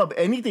want to rub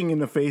anything in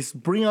the face,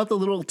 bring out the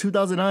little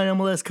 2009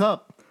 MLS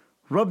Cup.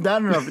 Rub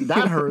that enough.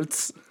 That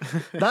hurts.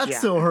 That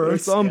still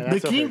hurts.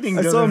 The King thing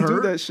doesn't hurt. I saw him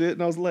do that shit,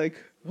 and I was like,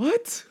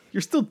 what?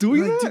 You're still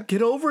doing that? Dude,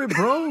 get over it,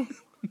 bro.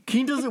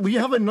 King doesn't. We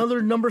have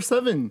another number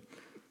 7.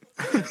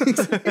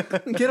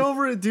 Get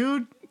over it,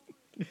 dude.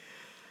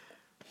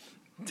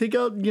 Take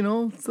out,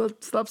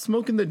 stop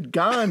smoking the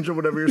ganj or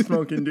whatever you're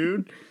smoking,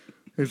 dude.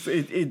 His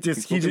own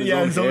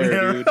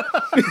hair.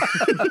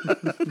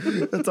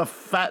 That's a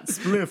fat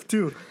spliff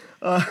too.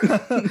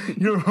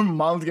 Your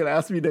mom's gonna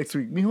ask me next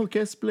week, mijo,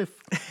 ¿qué es spliff?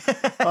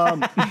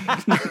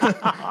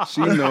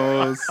 She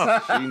knows.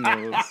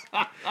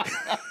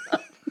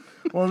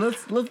 Well,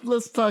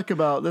 let's talk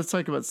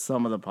about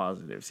some of the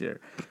positives here.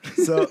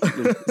 So,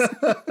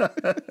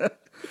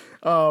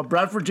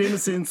 Bradford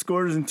Jamieson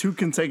scores in 2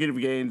 consecutive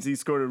games. He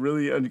scored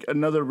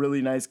another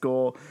really nice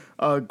goal.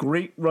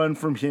 Great run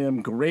from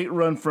him. Great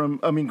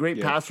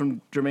pass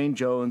from Jermaine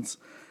Jones.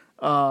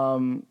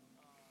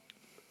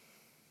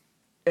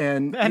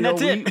 And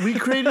that's it.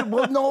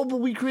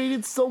 We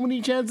created so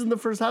many chances in the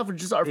first half.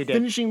 Just our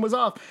finishing was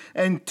off,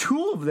 and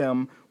 2 of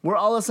them were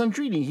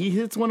Alessandrini. He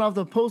hits one off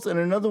the post, and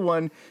another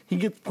one he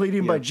gets played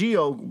in by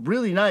Gio.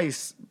 Really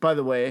nice, by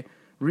the way.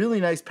 Really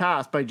nice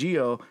pass by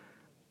Gio.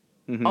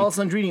 Mm-hmm.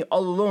 Alessandrini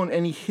all alone,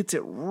 and he hits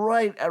it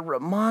right at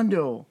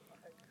Raimondo.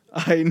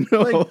 I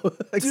know,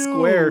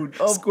 dude,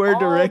 square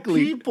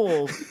directly.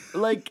 People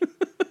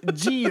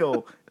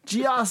Gio,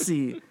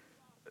 Giassi,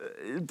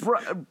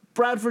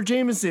 Bradford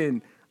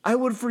Jamieson, I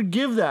would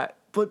forgive that,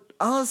 but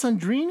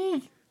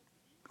Alessandrini,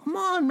 come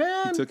on,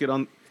 man. He took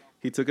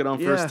it on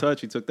first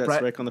touch. He took that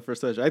strike on the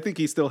first touch. I think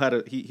he still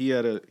had he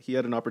had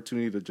an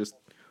opportunity to just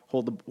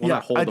hold the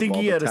I think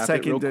he had a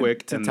second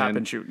to tap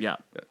and shoot. Yeah.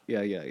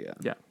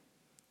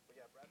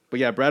 But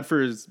yeah,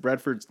 Bradford's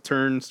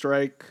turn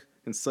strike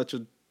in such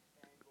a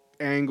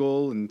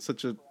angle and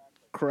such a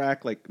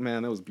crack,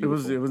 man, that was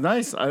beautiful. It was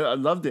nice. I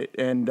loved it.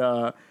 And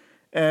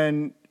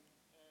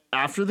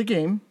after the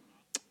game,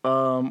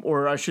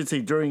 or I should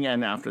say during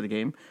and after the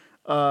game,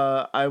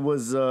 I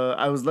was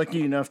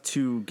lucky enough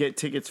to get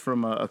tickets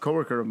from a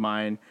coworker of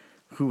mine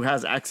who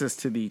has access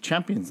to the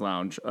Champions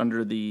Lounge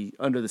under the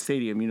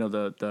stadium. You know,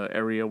 the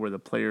area where the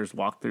players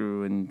walk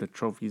through and the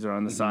trophies are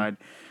on the side.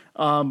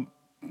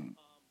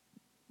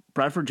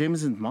 Bradford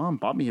Jameson's mom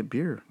bought me a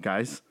beer,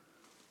 guys.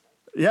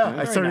 Yeah,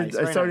 I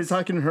started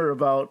talking to her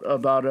about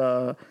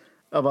the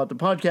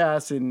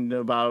podcast and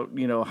about,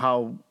 you know,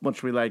 how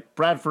much we like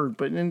Bradford,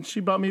 and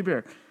she bought me a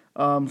beer.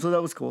 So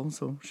that was cool.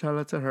 So shout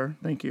out to her.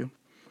 Thank you.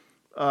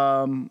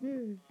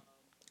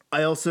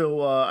 I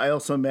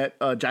also met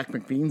Jack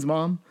McBean's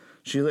mom.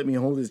 She let me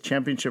hold his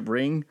championship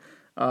ring,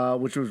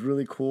 which was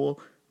really cool.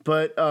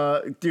 But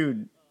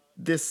dude,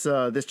 this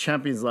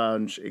Champions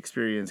Lounge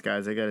experience,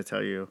 guys, I got to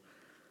tell you,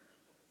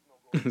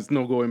 there's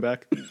no going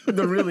back.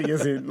 There really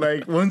isn't.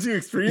 Like, once you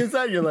experience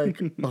that, you're like,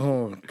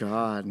 oh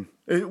God.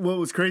 What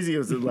was crazy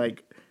was that,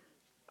 like,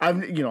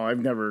 I'm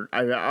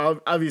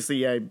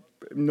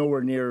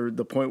nowhere near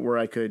the point where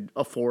I could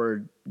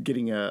afford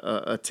getting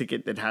a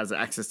ticket that has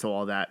access to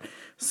all that.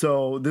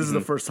 So this is the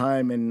first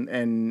time,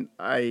 and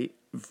I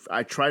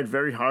tried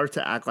very hard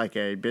to act like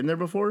I had been there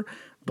before,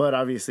 but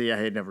obviously I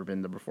had never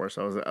been there before.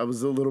 So I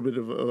was a little bit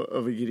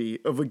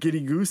of a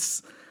giddy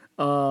goose.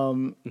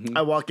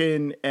 I walk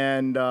in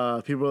and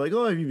people are like,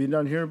 "Oh, have you been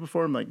down here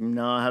before?" I'm like,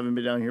 "No, I haven't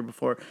been down here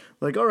before."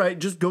 Like, all right,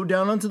 just go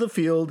down onto the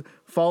field,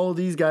 follow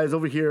these guys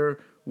over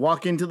here,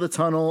 walk into the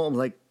tunnel. I'm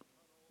like,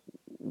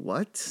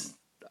 "What?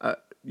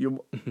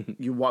 You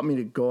want me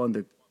to go on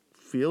the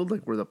field,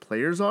 like where the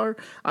players are?"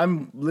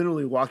 I'm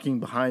literally walking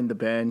behind the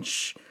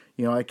bench.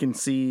 You know, I can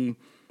see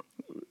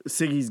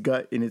Siggy's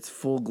gut in its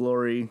full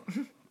glory.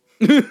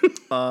 I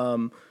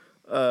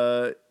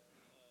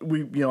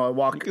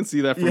walk. You can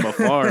see that from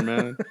afar,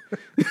 man.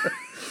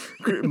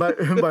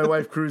 My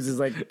wife Cruz is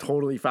like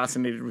totally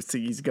fascinated with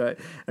Siggy's gut.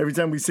 Every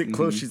time we sit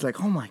close, she's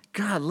like, "Oh my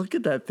God, look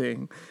at that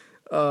thing."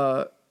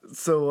 So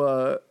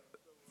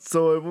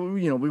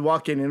we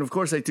walk in, and of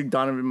course I took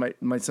Donovan,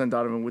 my son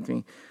Donovan, with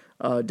me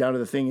down to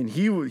the thing, and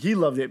he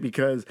loved it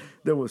because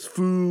there was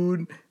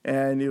food,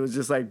 and it was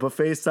just like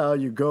buffet style.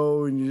 You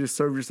go and you just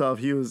serve yourself.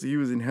 He was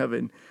in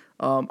heaven.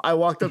 I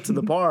walked up to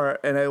the bar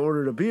and I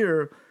ordered a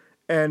beer.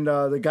 And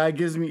the guy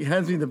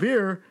hands me the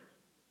beer,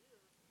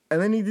 and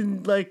then he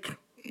didn't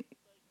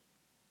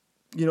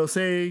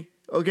say,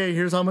 "Okay,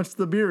 here's how much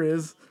the beer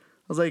is." I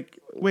was like,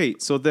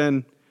 "Wait, so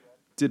then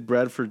did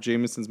Bradford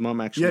Jameson's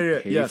mom actually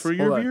pay for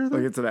your beer?"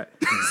 I'll get to that.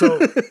 So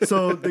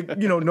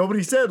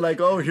nobody said like,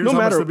 "Oh, here's how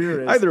much the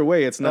beer is." Either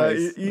way, it's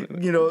nice. So I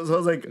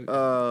was like,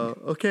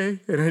 "Okay,"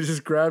 and I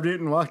just grabbed it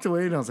and walked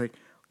away, and I was like,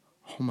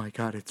 "Oh my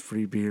God, it's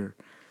free beer."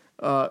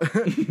 So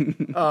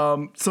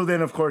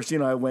then of course,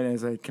 I went and I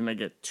was like, "Can I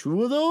get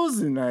 2 of those?"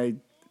 And I,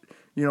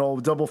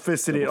 double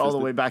fisted it all the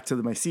way back to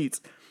my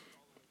seats.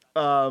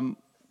 I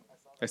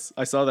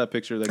saw that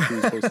picture that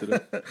Cruz posted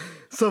it.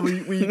 So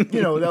we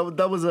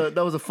that was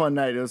a fun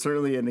night. It was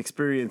certainly an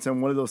experience,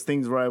 and one of those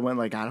things where I went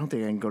like, I don't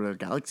think I can go to a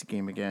Galaxy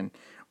game again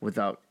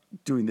without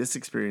doing this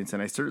experience,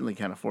 and I certainly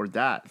can't afford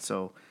that.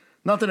 So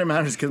not that it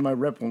matters because my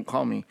rep won't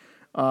call me.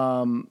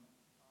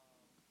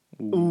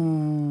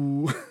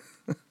 Ooh.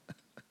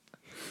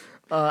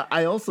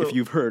 I also, if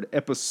you've heard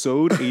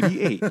episode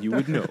 88, you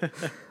would know.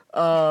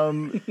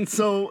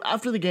 So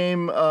after the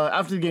game,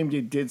 they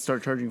did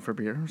start charging for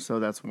beer. So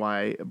that's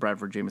why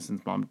Bradford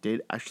Jameson's mom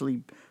did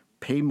actually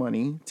pay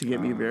money to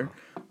get me a beer,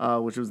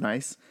 which was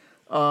nice.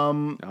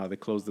 They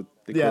closed the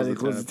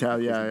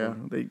tab. Yeah.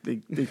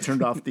 They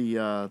turned off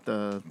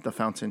the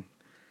fountain.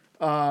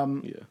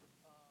 Some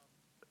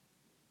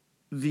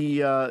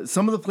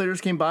of the players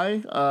came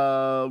by.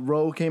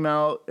 Rowe came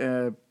out.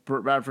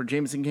 Bradford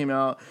Jameson came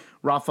out.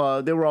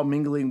 Rafa, they were all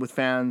mingling with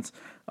fans.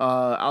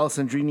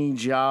 Alessandrini,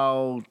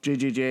 Giao,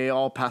 JJJ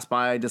all passed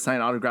by to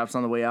sign autographs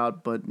on the way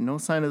out, but no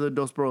sign of the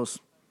Dos Bros.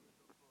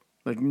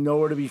 Like,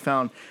 nowhere to be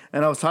found.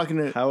 And I was talking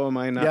to... How am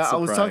I not surprised? I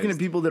was talking to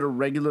people that are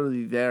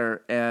regularly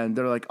there, and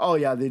they're like, "Oh,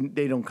 yeah,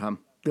 they don't come.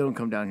 They don't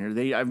come down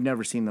here. I've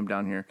never seen them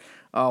down here."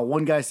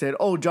 One guy said,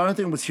 "Oh,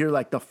 Jonathan was here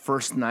like the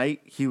first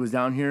night he was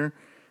down here,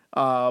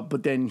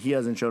 but then he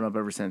hasn't shown up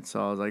ever since."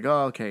 So I was like,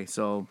 "Oh, okay.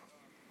 So,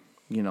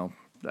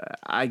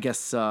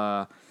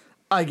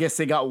 I guess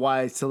they got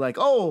wise to like,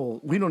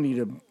 oh, we don't need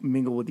to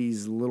mingle with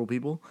these little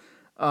people."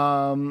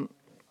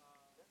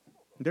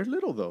 They're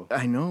little though.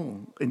 I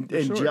know, and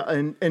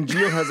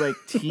Gio has like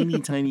teeny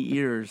tiny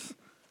ears.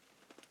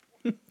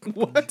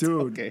 What,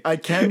 dude? Okay. I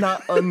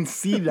cannot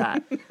unsee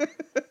that.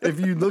 If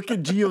you look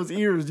at Gio's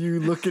ears, you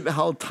look at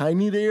how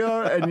tiny they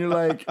are, and you're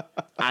like,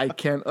 I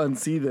can't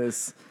unsee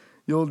this.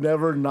 You'll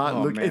never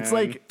not look. Man. It's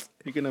like.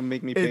 You're gonna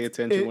make me pay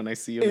attention when I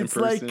see him in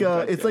person.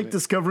 It's like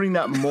discovering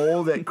that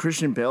mole that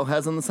Christian Bale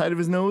has on the side of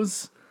his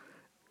nose.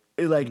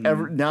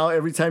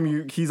 Every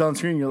time he's on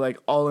screen, you're like,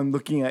 all I'm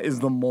looking at is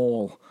the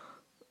mole.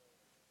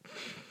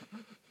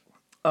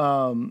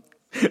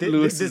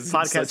 This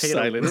podcast taking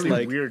a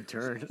really weird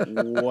turn.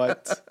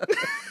 What?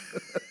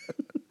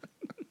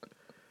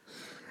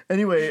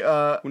 Anyway,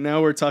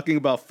 now we're talking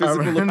about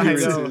physical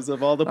appearances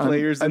of all the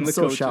players and the coaches.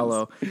 I'm so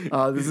shallow.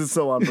 This is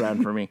so on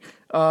brand for me.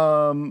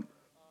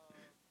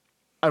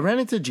 I ran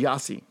into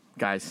Giassi,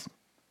 guys.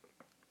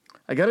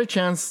 I got a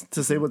chance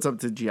to say what's up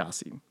to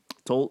Giassi.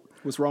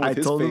 What's wrong with I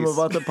his told him face?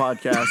 about the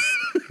podcast.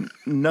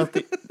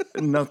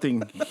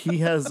 Nothing. He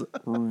has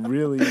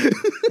really,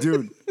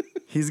 dude.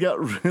 He's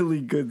got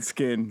really good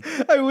skin.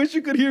 I wish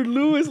you could hear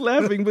Lewis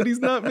laughing, but he's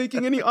not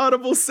making any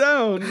audible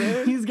sound,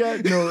 man. He's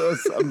got no.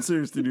 I'm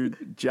serious,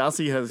 dude.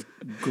 Jassy has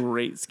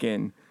great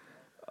skin.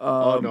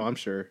 Oh no, I'm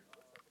sure.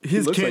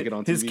 His looks kid, like it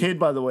on his TV. kid,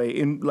 by the way,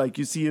 in like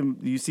you see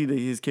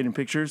his kid in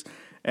pictures,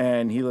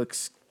 and he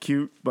looks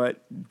cute,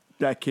 but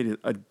that kid is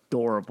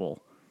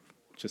adorable.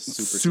 Just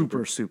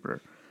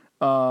Super.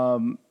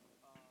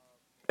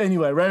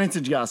 Anyway, I ran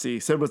into Jassy,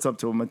 said what's up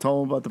to him, I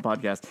told him about the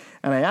podcast,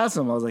 and I asked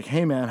him, I was like,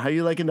 hey man, how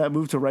you liking that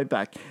move to right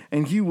back?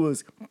 And he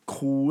was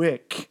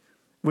quick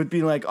with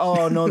being like,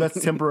 oh no,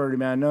 that's temporary,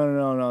 man.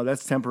 No,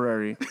 that's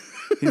temporary.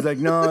 He's like,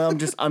 no,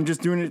 I'm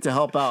just doing it to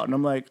help out. And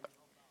I'm like,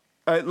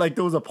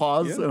 there was a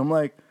pause, and I'm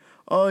like,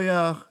 oh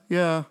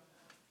yeah,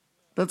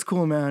 that's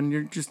cool, man.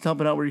 You're just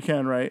helping out where you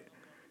can, right?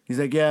 He's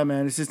like, yeah,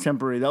 man, it's just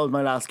temporary. That was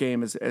my last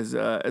game as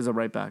a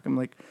right back. I'm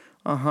like,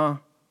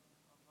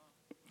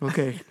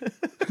 okay.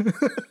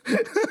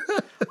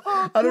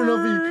 I don't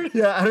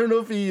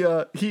know if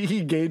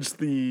he gauged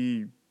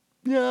the.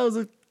 Yeah, it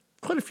was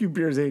quite a few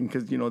beers in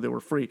because they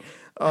were free.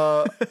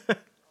 I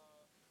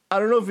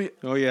don't know if he.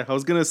 Oh yeah, I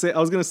was gonna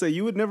say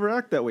you would never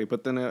act that way,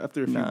 but then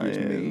after a few beers,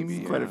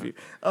 maybe quite a few.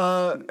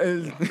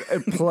 And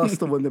plus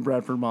the one that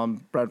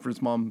Bradford's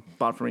mom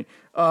bought for me.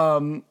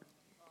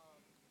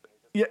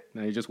 Yeah.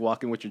 Now you're just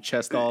walking with your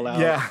chest all out.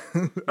 Yeah.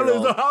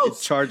 There's our house. In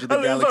charge of the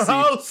There's galaxy.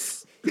 our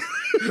house.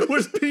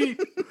 Where's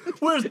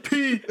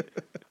Pete?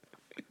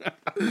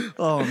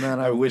 Oh man,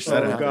 I wish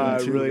that happened God,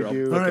 too. really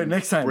do. All right,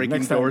 next time.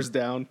 Breaking doors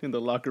down in the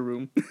locker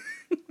room.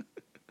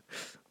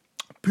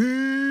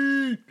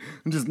 Pete,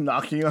 I'm just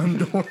knocking on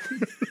doors.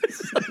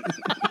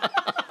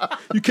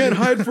 You can't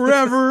hide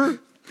forever.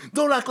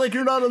 Don't act like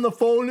you're not on the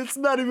phone. It's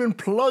not even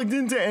plugged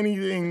into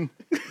anything.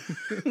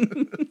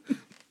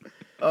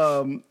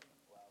 Wow.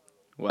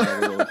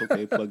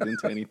 Okay, plugged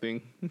into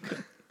anything.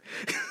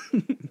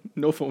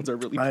 No phones are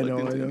really plugged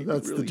into anything.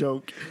 That's really. the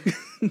joke.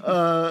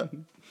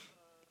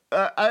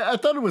 I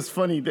thought it was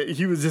funny that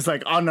he was just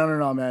like, oh, no,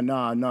 man.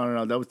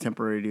 No. That was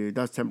temporary, dude.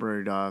 That's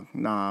temporary, dog.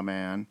 Nah,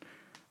 man.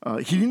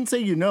 He didn't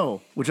say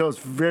which I was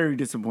very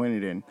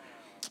disappointed in.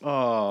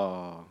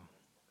 Oh.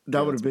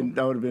 That would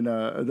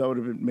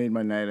have made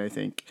my night, I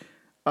think.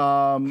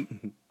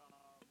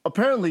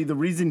 Apparently, the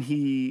reason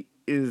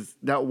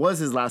that was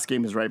his last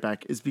game as right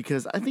back is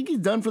because I think he's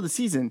done for the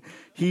season.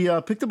 He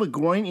picked up a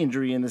groin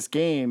injury in this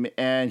game,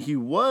 and he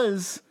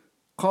was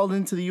called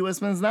into the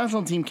U.S. men's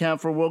national team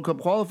camp for World Cup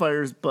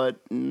qualifiers, but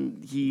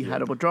he had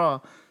to withdraw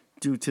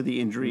due to the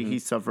injury he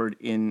suffered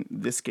in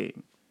this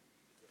game.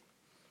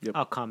 Yep.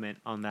 I'll comment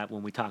on that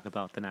when we talk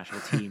about the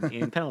national team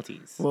in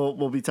penalties.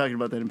 We'll be talking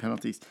about that in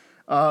penalties.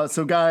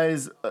 So,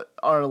 guys,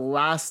 our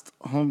last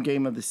home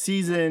game of the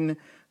season,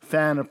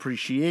 Fan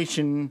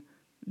Appreciation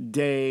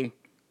Day,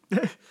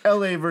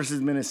 LA versus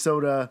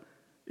Minnesota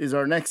is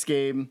our next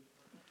game.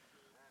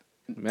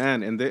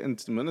 Man, and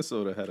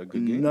Minnesota had a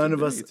good game. None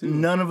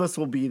of us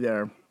will be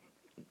there.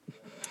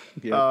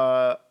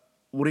 Yeah.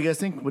 What do you guys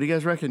think? What do you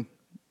guys reckon?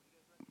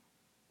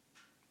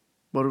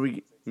 What do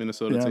we?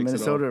 Minnesota takes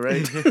Minnesota, it all.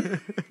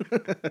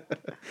 right?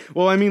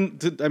 Well,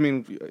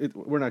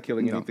 we're not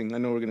killing anything. I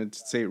know we're gonna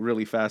say it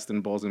really fast in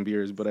balls and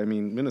beers, but I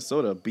mean,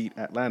 Minnesota beat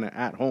Atlanta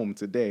at home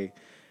today,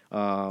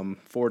 4-2.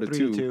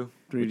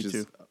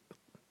 3-2.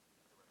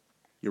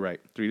 You're right,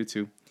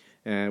 3-2,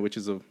 which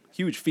is a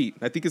huge feat.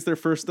 I think it's their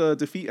first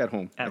defeat at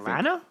home.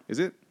 Atlanta? Is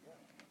it?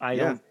 I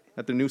don't.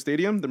 At the new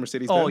stadium, the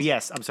Mercedes. Oh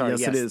yes, I'm sorry.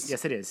 Yes, Yes, it is.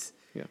 Yes, it is.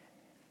 Yeah.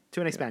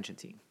 To an expansion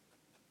team.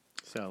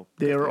 So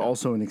They are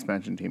also an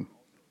expansion team.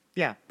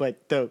 yeah,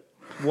 but the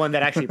one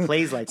that actually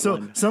plays like So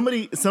one.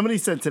 somebody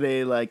said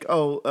today, like,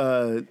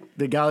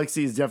 the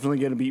Galaxy is definitely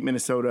going to beat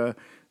Minnesota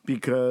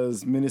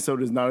because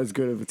Minnesota is not as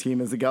good of a team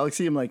as the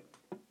Galaxy. I'm like,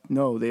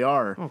 no, they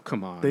are. Oh,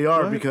 come on. They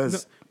are What? because No,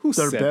 who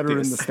they're said better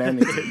this? in the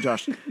standings.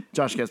 Josh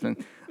Kessman.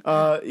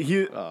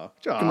 Josh.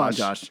 Come on,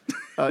 Josh.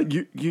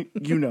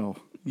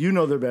 You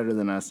know they're better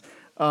than us.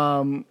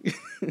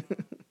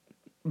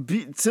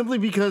 Simply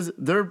because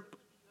they're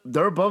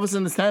above us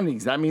in the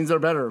standings. That means they're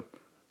better.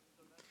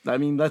 I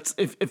mean, that's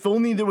if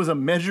only there was a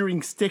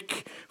measuring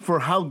stick for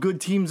how good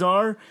teams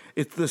are.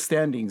 It's the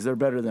standings. They're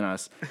better than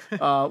us.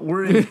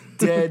 We're in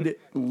dead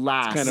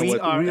last. kinda We what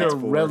are that's for.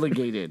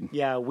 relegated.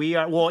 Yeah, we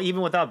are. Well, even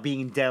without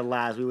being dead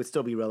last, we would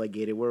still be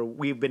relegated.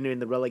 We've been in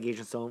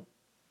the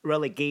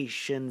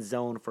relegation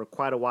zone for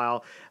quite a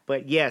while.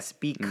 But yes,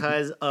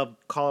 because of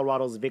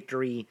Colorado's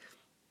victory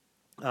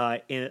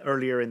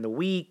earlier in the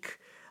week,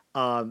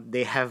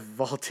 they have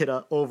vaulted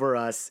over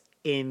us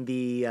in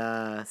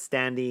the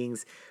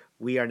standings.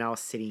 We are now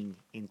sitting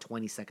in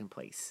 22nd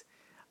place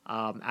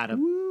out of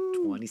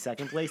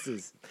 22nd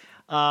places.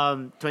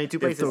 22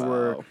 places.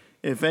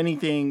 If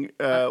anything,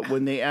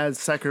 when they add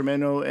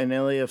Sacramento and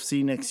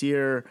LAFC next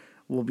year,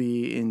 we'll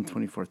be in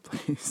 24th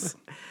place.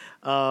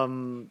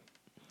 I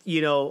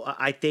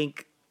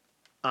think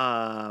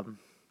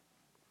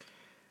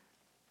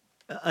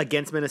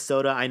against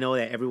Minnesota, I know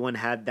that everyone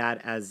had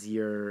that as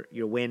your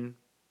win.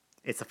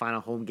 it's the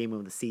final home game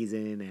of the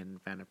season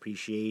and fan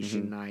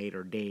appreciation night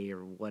or day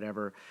or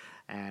whatever.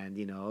 And,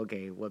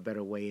 okay, what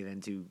better way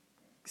than to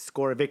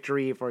score a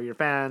victory for your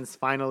fans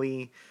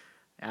finally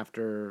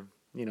after,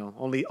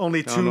 only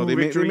two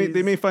victories.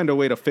 They may find a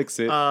way to fix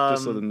it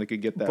just so then they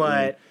could get that.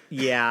 But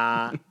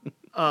yeah,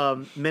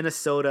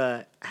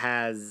 Minnesota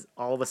has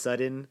all of a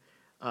sudden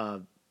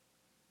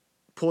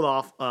pulled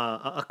off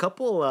a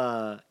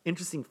couple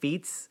interesting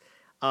feats.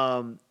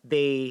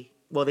 They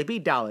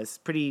beat Dallas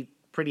pretty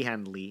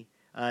handily.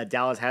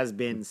 Dallas has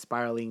been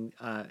spiraling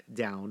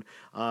down.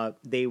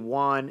 They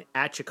won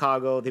at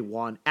Chicago. They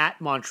won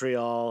at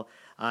Montreal.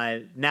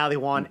 Now they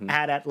won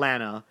at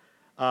Atlanta.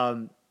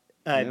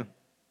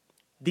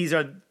 These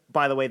are,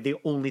 by the way, the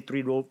only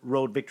 3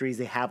 road victories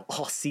they have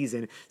all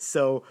season.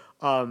 So,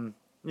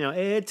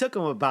 it took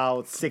them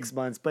about 6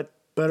 months, but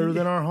better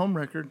than our home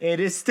record. It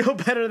is still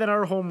better than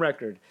our home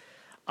record.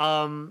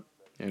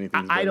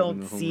 I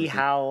don't see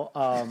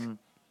how.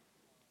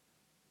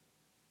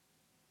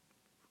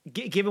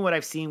 Given what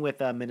I've seen with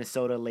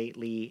Minnesota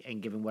lately,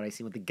 and given what I've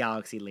seen with the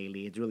Galaxy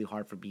lately, it's really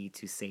hard for me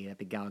to say that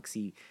the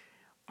Galaxy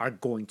are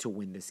going to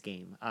win this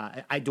game.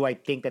 Do I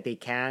think that they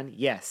can?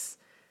 Yes.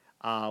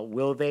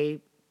 Will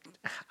they?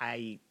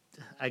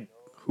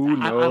 Who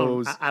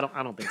knows? I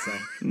don't think so.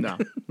 No.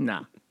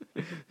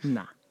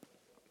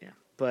 Yeah,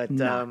 but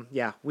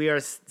we are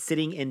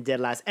sitting in dead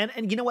last.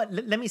 And you know what?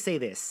 Let me say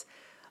this.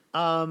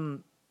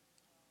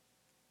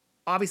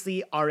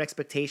 Obviously, our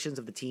expectations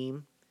of the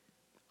team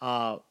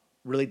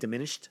really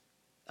diminished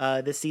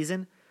this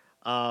season.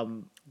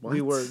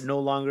 We were no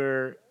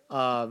longer.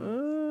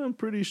 I'm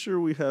pretty sure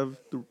we have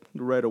the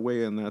right of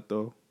way in that,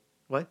 though.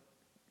 What?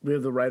 We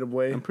have the right of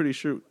way. I'm pretty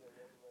sure.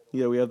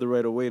 Yeah, we have the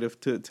right of way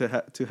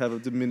to have a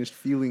diminished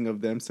feeling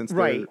of them since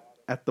they're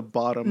at the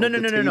bottom.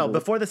 No.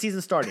 Before the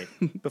season started,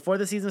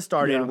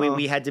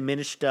 we had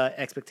diminished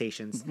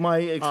expectations.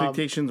 My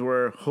expectations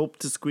were hope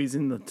to squeeze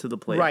into the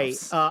playoffs. Right.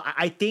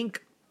 I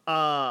think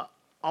all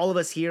of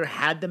us here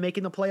had them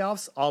making the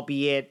playoffs,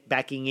 albeit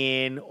backing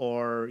in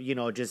or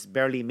just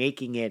barely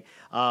making it.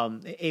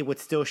 It would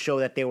still show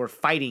that they were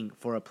fighting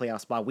for a playoff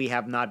spot. We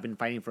have not been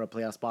fighting for a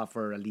playoff spot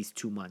for at least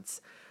 2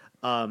 months.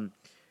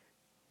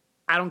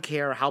 I don't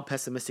care how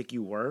pessimistic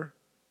you were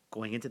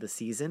going into the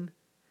season.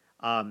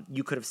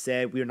 You could have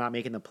said we are not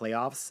making the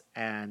playoffs,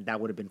 and that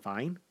would have been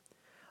fine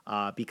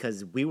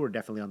because we were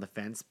definitely on the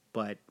fence,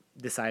 but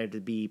decided to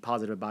be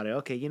positive about it.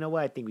 Okay, you know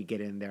what? I think we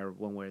get in there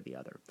one way or the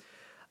other.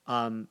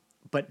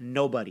 But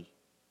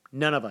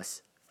none of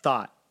us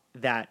thought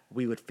that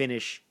we would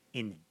finish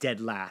in dead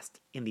last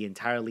in the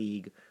entire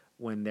league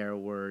when there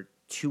were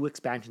 2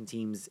 expansion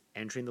teams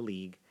entering the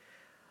league.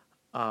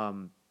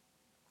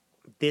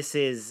 This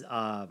is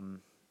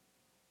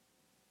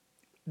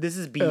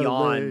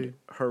beyond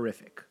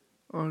horrific.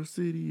 Our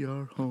city,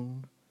 our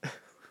home.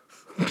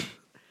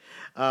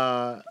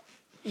 I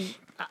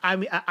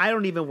mean, I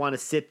don't even want to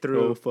sit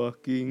through. Oh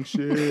fucking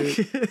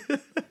shit!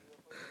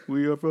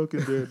 We are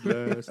fucking dead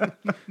last.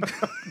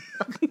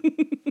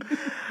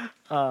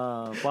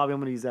 Bobby, I'm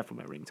gonna use that for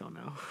my ringtone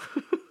now.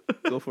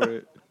 Go for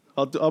it.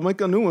 I'll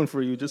make a new one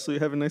for you just so you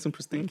have it nice and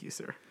pristine. Thank you,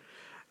 sir.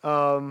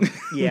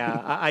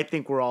 I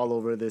think we're all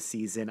over this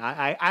season.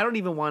 I don't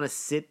even want to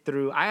sit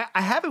through. I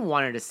haven't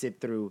wanted to sit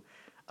through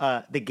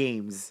the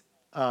games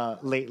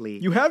lately.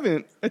 You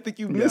haven't. I think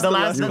you missed the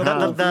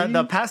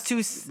past 2.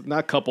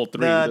 Not couple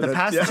 3. The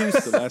past 2.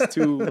 The last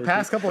 2. The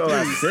past couple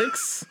 3.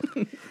 6.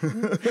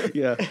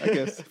 Yeah, I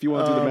guess if you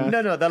want to do the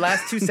math. No. The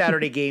last 2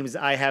 Saturday games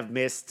I have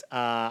missed.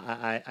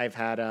 I've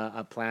had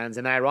plans,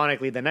 and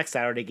ironically, the next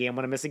Saturday game I'm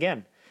gonna miss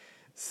again.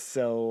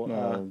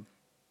 So,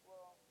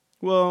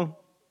 well.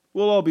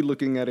 We'll all be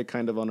looking at it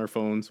kind of on our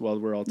phones while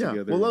we're all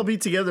together. We'll all be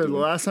together. The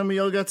last time we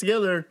all got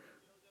together,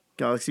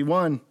 Galaxy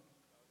won.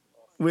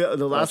 The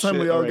last time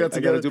we all got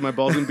together. I gotta do my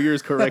balls and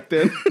beers correct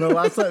then. The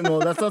last time,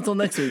 no, that's not till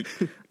next week.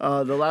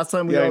 The last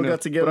time we all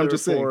got together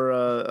for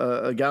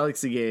a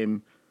Galaxy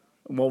game,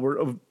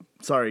 to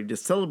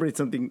celebrate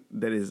something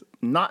that is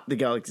not the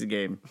Galaxy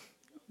game.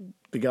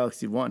 The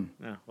Galaxy won.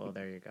 Oh, well,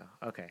 there you go.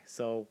 Okay,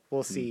 so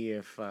we'll see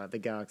if the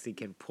Galaxy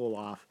can pull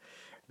off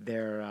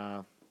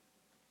their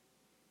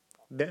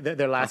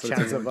last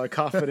chance of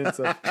confidence.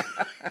 All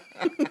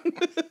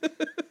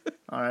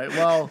right.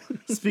 Well,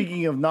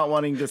 speaking of not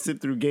wanting to sit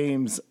through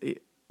games,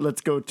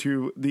 let's go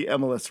to the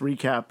MLS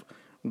recap,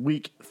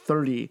 week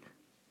 30.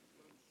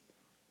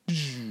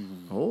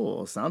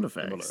 Oh, sound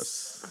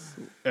effects.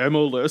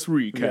 MLS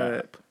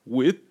recap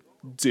with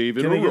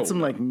David. Can I get some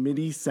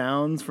MIDI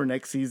sounds for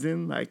next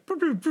season?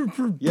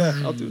 Yeah,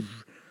 I'll do.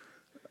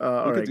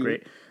 All right,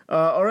 great.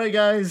 All right,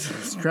 guys,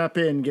 strap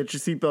in, get your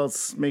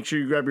seatbelts, make sure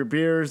you grab your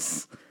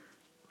beers.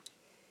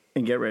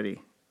 And get ready.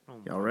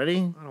 Y'all ready?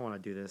 I don't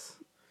want to do this.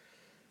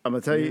 I'm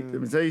gonna tell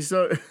you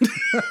so.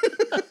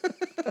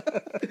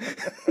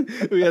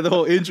 We had the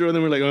whole intro, and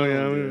then we're like, "Oh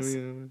yeah."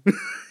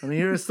 Let me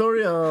hear a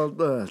story.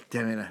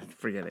 Damn it,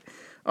 forget it.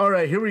 All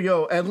right, here we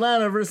go.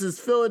 Atlanta versus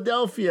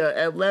Philadelphia.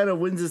 Atlanta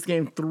wins this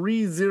game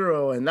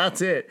 3-0, and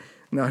that's it.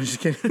 No, I'm just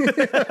kidding.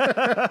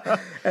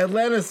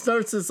 Atlanta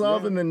starts us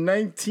off in the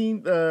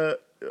 19th.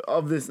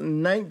 of this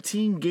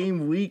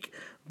 19-game week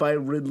by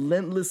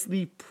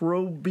relentlessly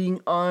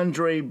probing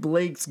Andre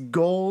Blake's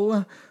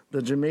goal.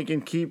 The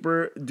Jamaican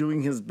keeper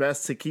doing his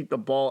best to keep the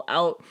ball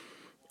out.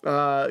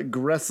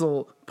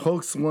 Gressel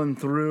pokes one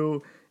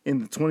through in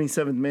the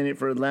 27th minute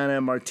for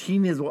Atlanta.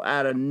 Martinez will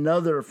add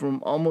another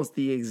from almost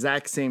the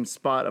exact same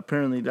spot.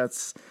 Apparently,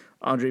 that's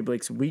Andre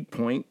Blake's weak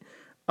point.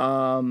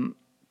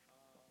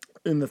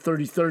 In the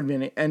 33rd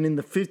minute. And in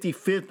the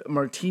 55th,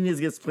 Martinez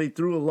gets played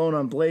through alone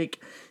on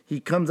Blake. He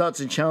comes out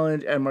to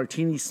challenge, and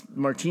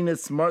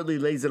Martinez smartly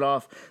lays it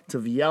off to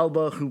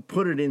Villalba, who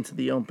put it into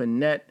the open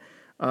net.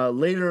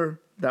 Later,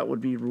 that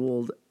would be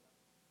ruled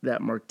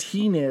that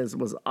Martinez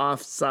was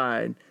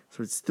offside,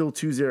 so it's still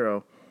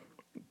 2-0.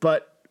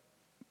 But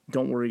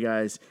don't worry,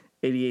 guys.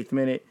 88th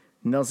minute,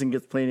 Nelson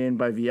gets played in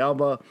by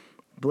Villalba.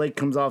 Blake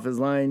comes off his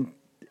line,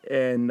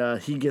 and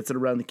he gets it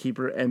around the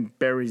keeper and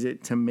buries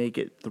it to make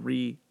it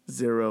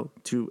 3-0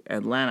 to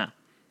Atlanta.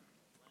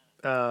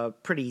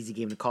 Pretty easy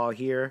game to call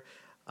here.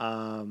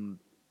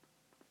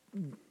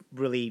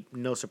 Really,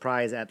 no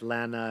surprise.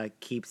 Atlanta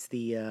keeps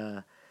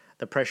the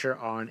pressure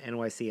on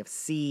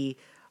NYCFC.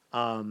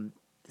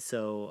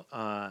 So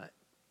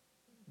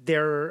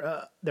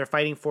they're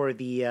fighting for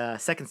the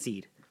second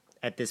seed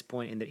at this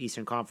point in the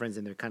Eastern Conference,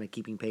 and they're kind of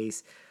keeping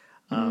pace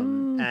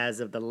as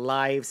of the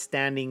live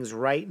standings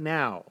right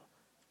now.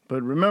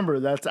 But remember,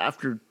 that's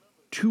after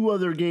 2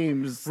 other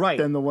games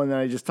than the one that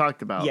I just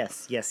talked about.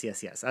 Yes. That's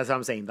what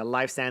I'm saying. The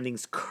live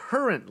standings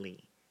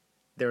currently,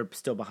 they're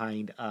still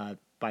behind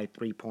by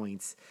 3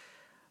 points.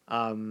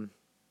 Well,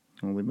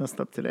 we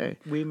messed up today.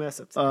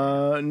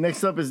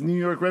 Next up is New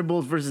York Red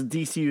Bulls versus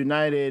DC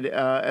United.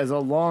 As a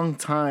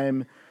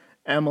long-time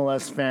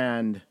MLS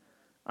fan,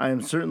 I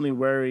am certainly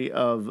wary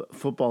of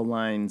football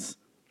lines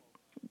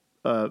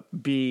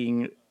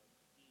being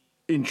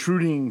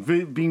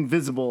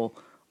visible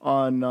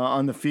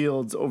on the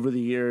fields over the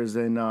years,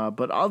 and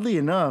but oddly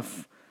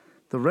enough,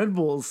 the Red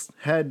Bulls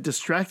had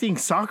distracting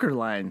soccer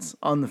lines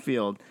on the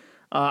field.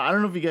 I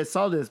don't know if you guys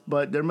saw this,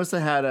 but there must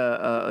have had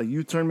a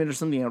youth tournament or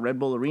something at Red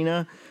Bull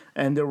Arena,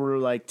 and there were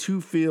like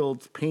 2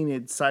 fields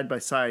painted side by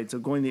side, so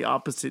going the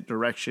opposite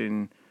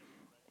direction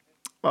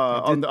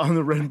on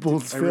the Red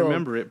Bulls field. I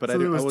remember it, but I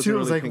wasn't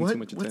really paying too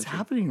much attention. What's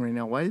happening right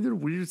now? Why are there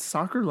weird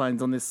soccer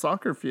lines on this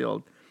soccer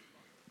field?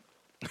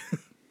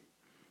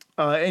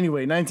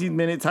 Anyway, 19th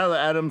minute, Tyler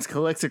Adams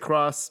collects a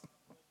cross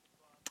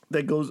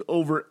that goes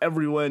over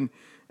everyone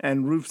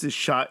and roofs his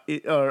shot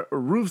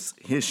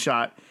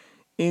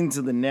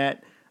into the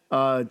net.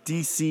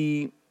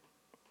 Into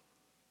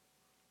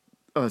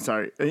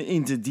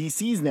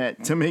DC's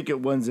net to make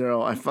it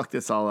 1-0. I fucked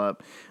this all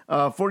up.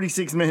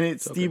 46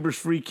 minutes, Stieber's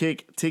free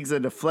kick takes a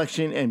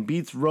deflection and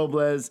beats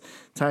Robles,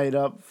 tie it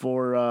up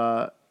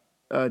for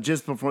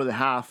just before the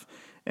half.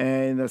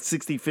 And the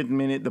 65th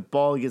minute, the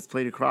ball gets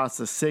played across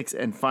the 6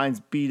 and finds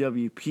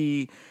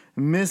BWP.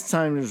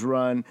 Mistimed his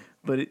run,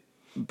 but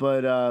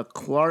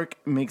Clark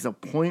makes a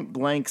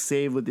point-blank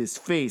save with his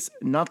face.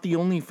 Not the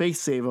only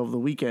face save of the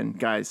weekend,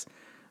 guys.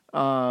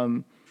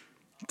 To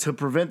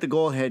prevent the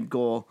goal.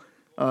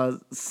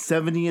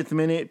 70th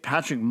minute,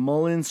 Patrick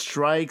Mullins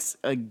strikes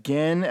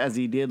again, as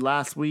he did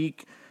last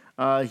week.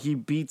 He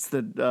beats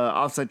the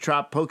offside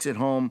trap, pokes it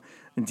home,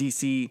 and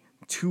DC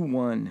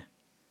 2-1.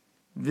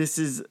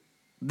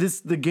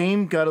 The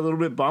game got a little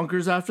bit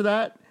bonkers after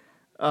that.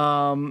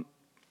 Kamar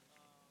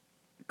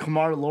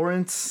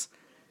Lawrence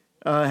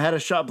had a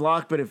shot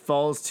blocked, but it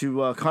falls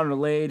to Connor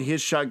Lade. His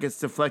shot gets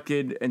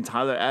deflected, and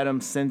Tyler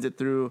Adams sends it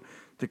through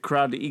the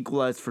crowd to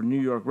equalize for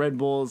New York Red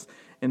Bulls.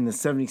 In the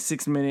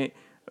 76th minute,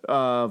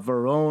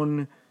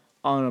 Verón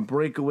on a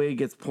breakaway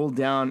gets pulled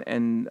down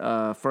and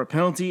for a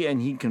penalty,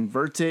 and he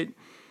converts it.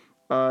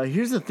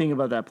 Here's the thing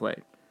about that play.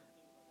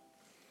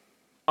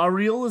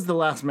 Ariel is the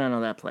last man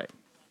on that play.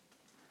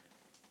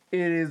 It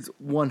is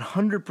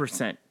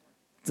 100%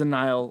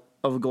 denial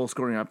of a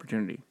goal-scoring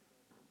opportunity.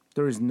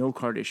 There is no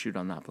card issued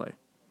on that play.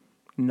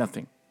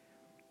 Nothing.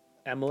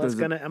 MLS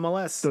gonna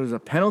MLS. There's a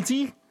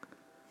penalty.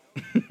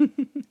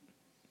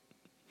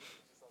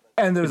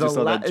 And there's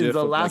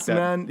the last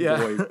man.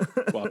 Yeah.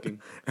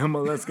 Walking.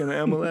 MLS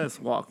gonna MLS.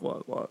 Walk.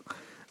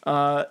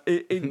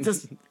 It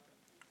just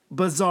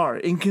bizarre,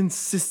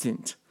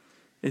 inconsistent.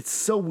 It's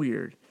so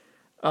weird.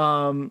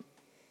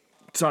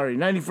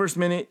 91st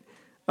minute.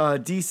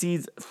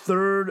 DC's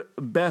third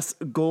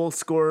best goal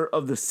scorer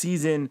of the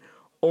season,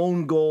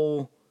 own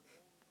goal,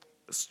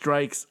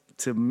 strikes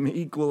to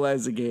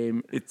equalize the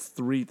game. It's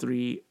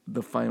 3-3,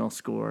 the final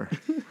score.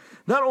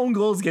 That own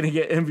goal is going to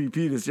get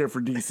MVP this year for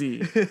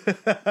DC.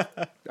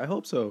 I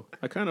hope so.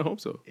 I kind of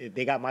hope so.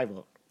 They got my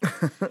vote.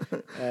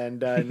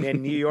 And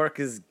New York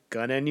is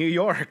gonna New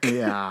York.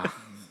 Yeah,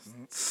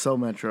 so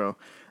Metro.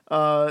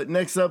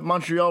 Next up,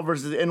 Montreal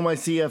versus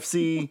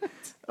NYCFC.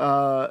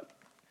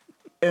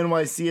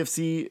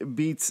 NYCFC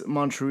beats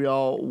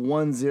Montreal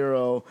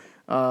 1-0.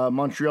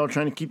 Montreal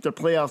trying to keep their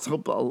playoffs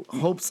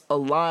hopes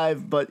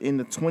alive, but in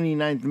the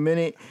 29th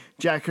minute,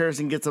 Jack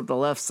Harrison gets up the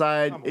left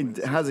side. It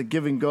has a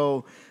give and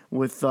go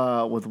with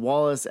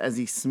Wallace as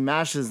he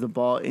smashes the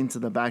ball into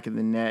the back of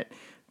the net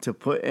to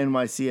put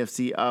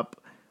NYCFC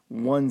up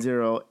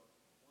 1-0.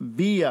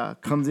 Villa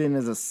comes in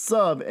as a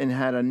sub and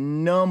had a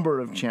number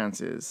of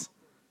chances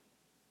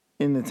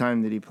in the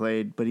time that he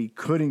played, but he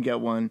couldn't get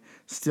one.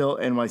 Still,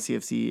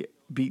 NYCFC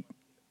beat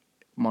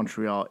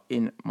Montreal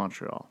in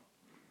Montreal.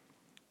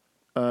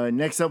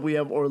 Next up, we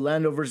have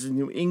Orlando versus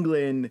New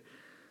England.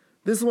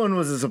 This one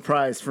was a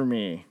surprise for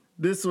me.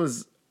 This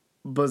was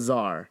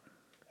bizarre.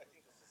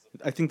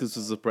 I think this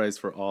was a surprise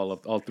for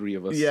all three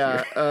of us.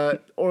 Yeah,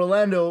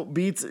 Orlando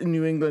beats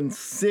New England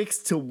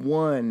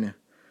 6-1.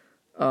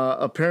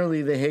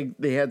 Apparently,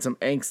 they had some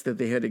angst that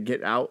they had to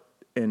get out,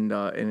 and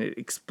it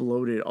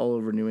exploded all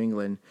over New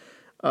England.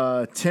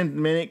 10th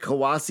minute,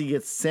 Kawasi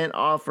gets sent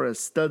off for a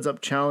studs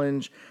up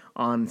challenge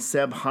on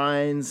Seb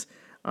Hines.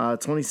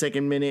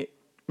 22nd minute,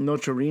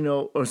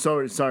 Nocerino.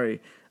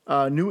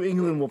 New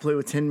England will play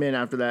with 10 men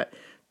after that.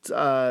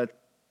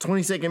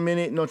 22nd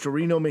minute,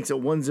 Nocerino makes it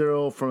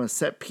 1-0 from a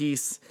set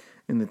piece.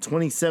 In the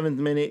 27th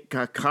minute,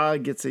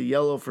 Kaká gets a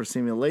yellow for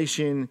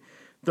simulation.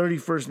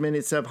 31st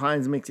minute, Seb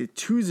Hines makes it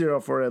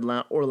 2-0 for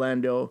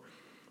Orlando.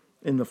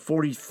 In the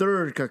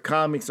 43rd,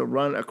 Kaká makes a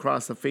run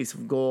across the face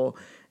of goal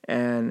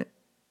and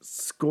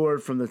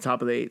scores from the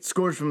top of the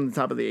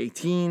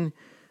 18.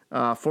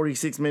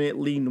 46th minute,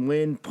 lead and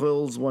win,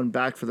 pulls one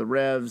back for the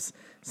Revs.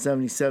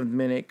 77th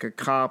minute,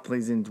 Kaká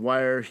plays in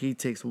Dwyer. He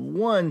takes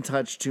one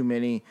touch too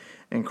many,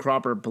 and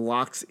Cropper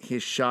blocks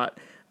his shot,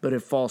 but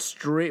it falls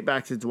straight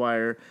back to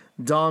Dwyer.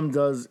 Dom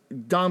goes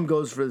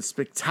for the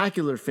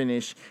spectacular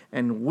finish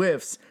and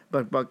whiffs,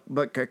 but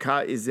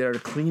Kaká is there to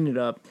clean it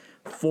up.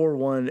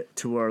 4-1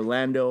 to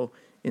Orlando.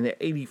 In the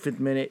 85th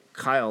minute,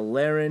 Kyle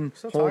Larin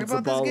holds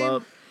the ball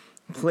up,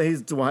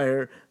 plays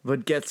Dwyer,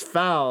 but gets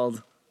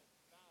fouled.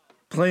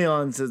 Play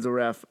on, says the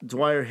ref.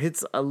 Dwyer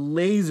hits a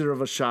laser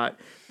of a shot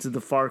to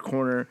the far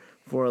corner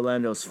for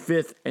Orlando's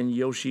 5th, and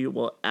Yoshi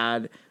will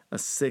add a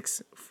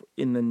 6th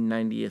in the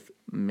 90th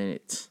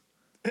minute.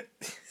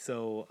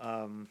 So,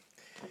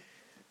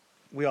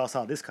 we all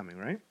saw this coming,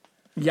 right?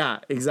 Yeah,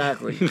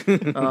 exactly.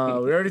 We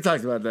already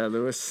talked about that,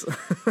 Lewis.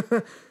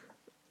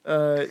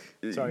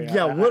 Sorry,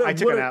 yeah, I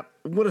took a nap.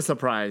 What a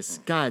surprise.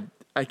 God,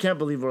 I can't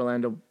believe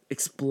Orlando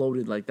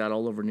exploded like that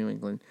all over New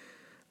England.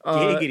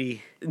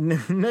 Giggity.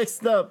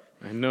 Next up.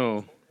 I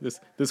know. This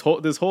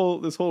whole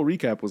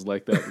recap was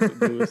like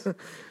that.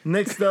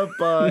 Next up,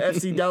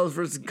 FC Dallas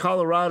versus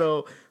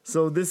Colorado.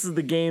 So this is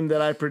the game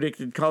that I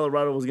predicted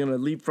Colorado was going to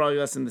leapfrog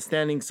us in the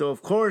standings. So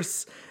of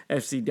course,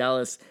 FC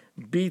Dallas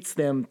beats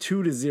them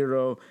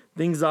 2-0.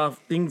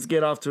 Things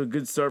get off to a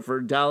good start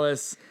for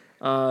Dallas.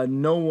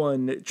 No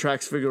one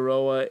tracks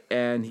Figueroa,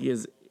 and he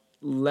is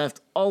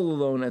left all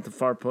alone at the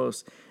far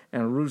post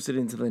and roots it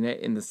into the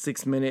net in the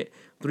 6th minute.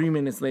 3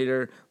 minutes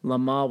later,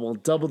 Lamar will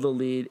double the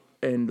lead,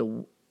 and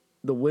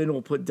the win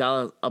will put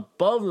Dallas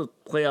above the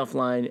playoff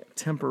line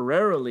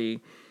temporarily,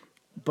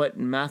 but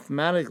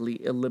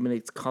mathematically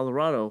eliminates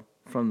Colorado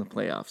from the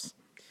playoffs.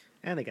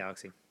 And the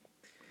Galaxy.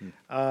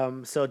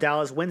 So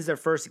Dallas wins their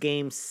first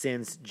game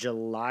since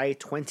July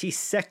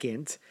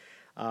 22nd.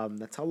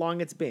 That's how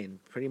long it's been.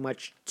 Pretty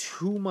much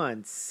 2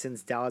 months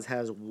since Dallas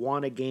has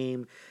won a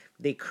game.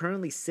 They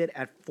currently sit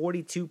at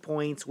 42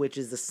 points, which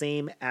is the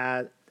same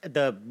as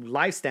the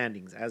live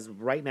standings as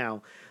right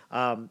now.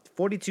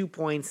 42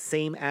 points,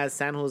 same as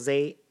San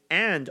Jose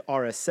and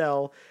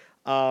RSL,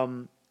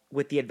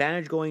 with the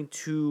advantage going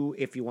to,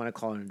 if you want to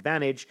call it an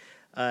advantage,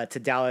 to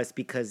Dallas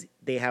because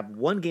they have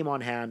one game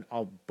on hand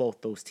of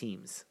both those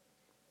teams.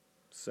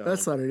 So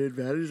that's not an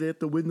advantage. They have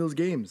to win those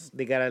games.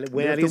 They gotta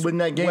win at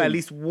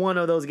least one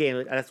of those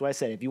games. That's what I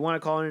said. If you want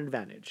to call it an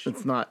advantage,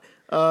 it's not.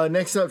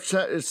 Next up,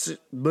 San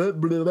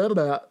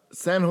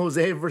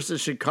Jose versus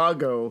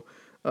Chicago.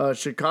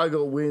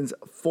 Chicago wins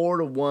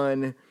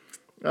 4-1.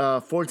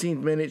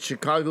 14th minute,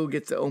 Chicago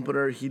gets the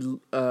opener.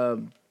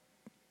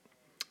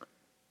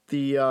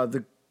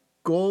 The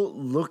goal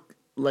looked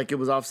like it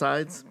was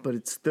offsides, but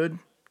it stood.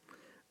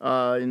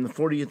 In the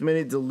 40th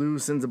minute, DeLu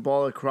sends a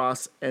ball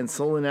across, and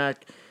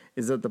Solinak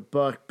is at the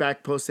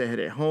back post to head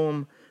it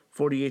home.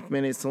 48th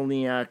minute,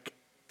 Solinak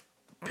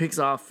picks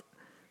off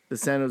the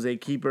San Jose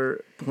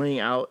keeper, playing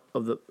out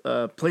of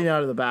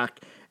the back,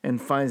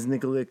 and finds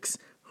Nikolic,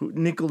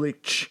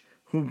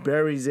 who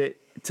buries it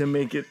to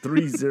make it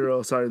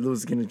 3-0. Sorry, Lewis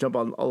is gonna jump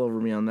all over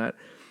me on that.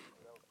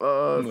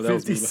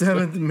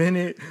 57th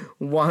minute,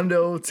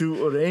 Wando to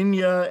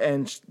Orena,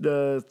 and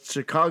the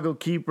Chicago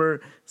keeper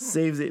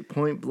saves it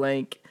point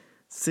blank.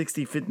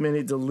 65th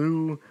minute,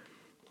 DeLu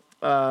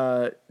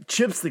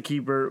chips the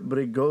keeper, but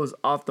it goes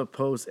off the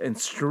post and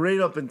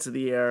straight up into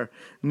the air.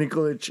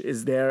 Nikolic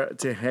is there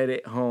to head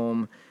it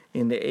home.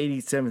 In the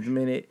 87th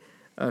minute,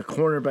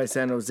 corner by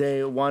San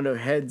Jose, Wando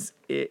heads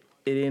it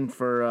in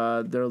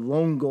for their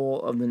lone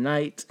goal of the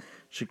night.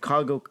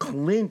 Chicago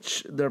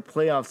clinch their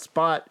playoff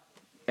spot,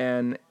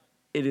 and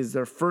it is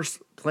their first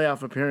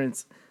playoff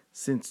appearance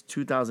since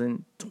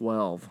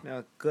 2012.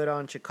 Now, good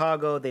on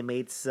Chicago. They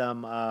made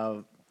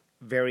some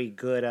very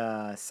good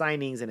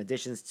signings and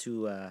additions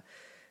to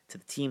the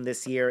team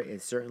this year.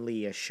 It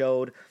certainly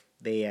showed.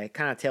 They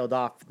kind of tailed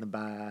off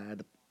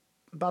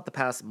about the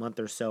past month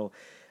or so.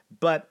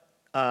 but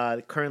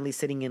currently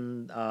sitting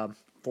in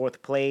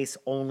fourth place,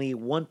 only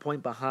 1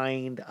 point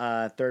behind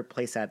third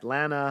place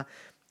Atlanta,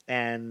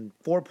 and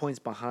 4 points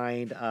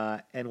behind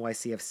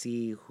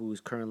NYCFC,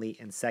 who's currently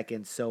in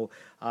second. So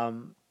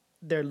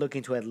they're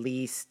looking to at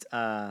least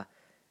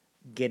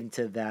get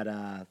into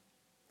that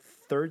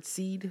third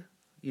seed.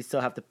 You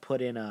still have to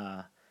put in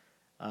a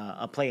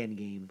play-in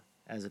game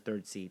as a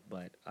third seed,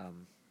 but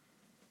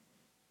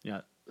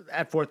yeah,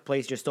 at fourth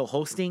place, you're still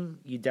hosting.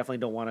 You definitely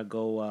don't want to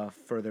go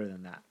further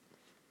than that.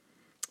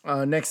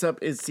 Next up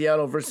is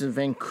Seattle versus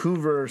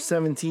Vancouver.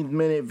 17th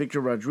minute,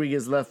 Victor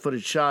Rodriguez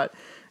left-footed shot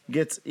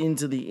gets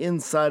into the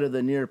inside of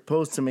the near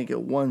post to make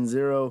it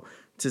 1-0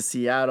 to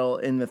Seattle.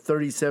 In the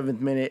 37th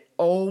minute,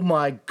 oh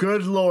my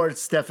good Lord,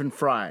 Stephen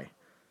Fry.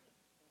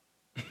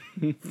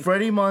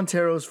 Freddie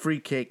Montero's free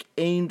kick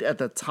aimed at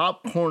the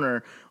top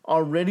corner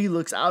already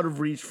looks out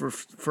of reach for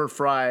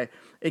Fry.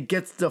 It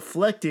gets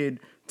deflected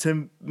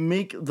to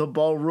make the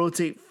ball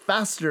rotate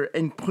faster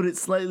and put it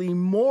slightly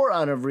more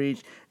out of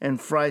reach,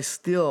 and Fry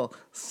still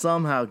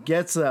somehow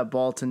gets that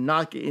ball to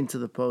knock it into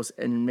the post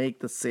and make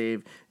the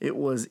save. It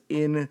was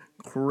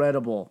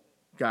incredible,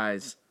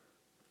 guys.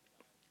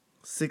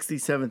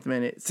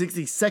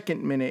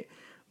 62nd minute,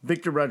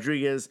 Victor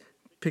Rodriguez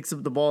picks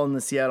up the ball in the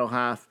Seattle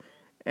half,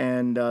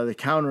 and the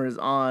counter is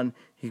on.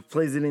 He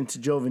plays it into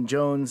Jovan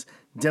Jones.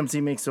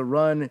 Dempsey makes a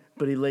run,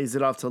 but he lays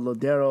it off to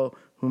Lodero,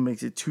 who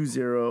makes it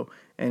 2-0.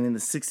 And in the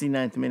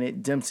 69th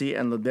minute, Dempsey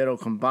and Lodero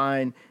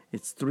combine.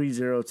 It's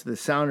 3-0 to the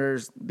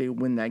Sounders. They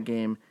win that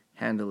game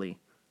handily.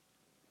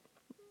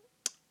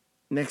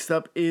 Next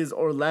up is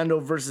Orlando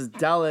versus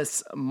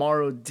Dallas.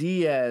 Mauro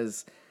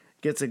Diaz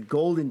gets a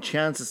golden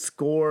chance to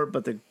score,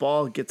 but the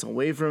ball gets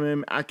away from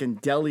him.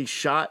 Akindele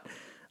shot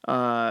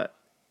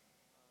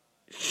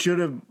should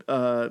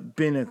have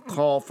been a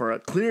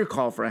clear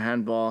call for a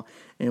handball,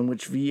 in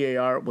which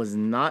VAR was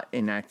not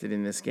enacted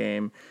in this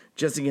game.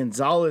 Jesse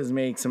Gonzalez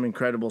made some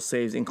incredible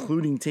saves,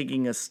 including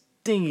taking a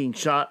stinging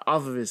shot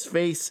off of his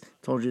face.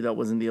 Told you that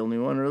wasn't the only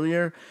one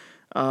earlier.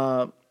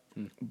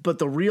 But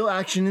the real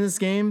action in this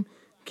game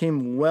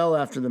came well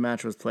after the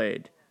match was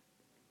played.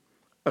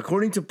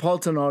 According to Paul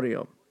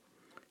Tenorio,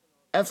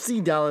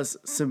 FC Dallas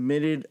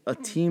submitted a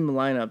team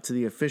lineup to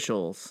the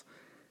officials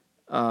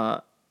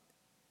and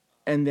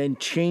then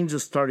changed the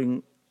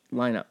starting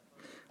lineup.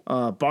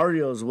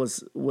 Barrios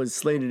was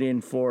slated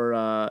in for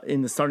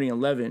in the starting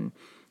 11,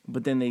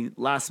 but then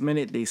last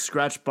minute they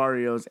scratched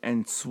Barrios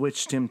and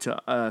switched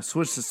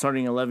the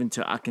starting 11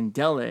 to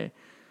Akindele.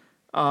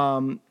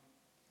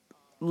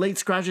 Late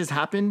scratches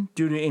happen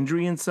due to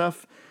injury and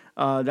stuff.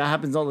 That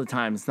happens all the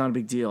time. It's not a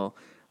big deal.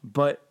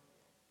 But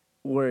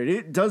where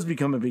it does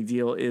become a big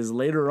deal is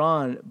later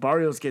on,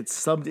 Barrios gets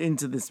subbed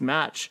into this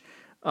match.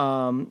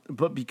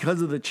 But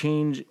because of the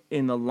change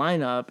in the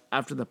lineup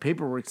after the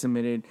paperwork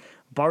submitted,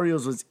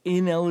 Barrios was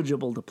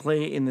ineligible to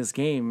play in this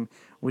game,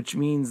 which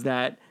means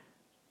that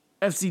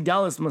FC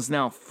Dallas must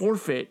now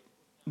forfeit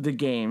the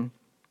game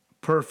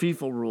per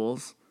FIFA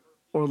rules.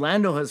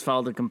 Orlando has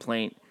filed a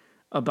complaint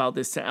about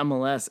this to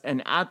MLS,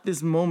 and at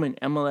this moment,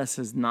 MLS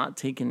has not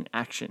taken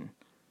action.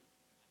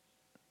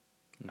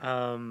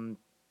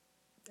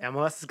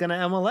 MLS is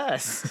gonna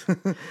MLS.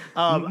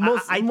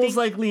 Most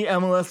likely,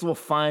 MLS will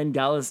fine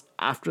Dallas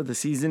after the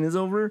season is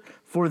over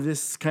for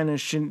this kind of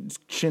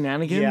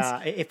shenanigans.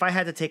 Yeah, if I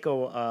had to take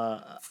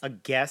a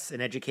guess, an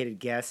educated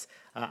guess,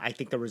 I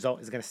think the result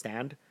is gonna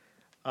stand.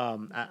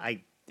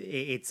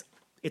 It's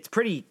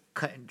pretty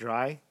cut and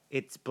dry.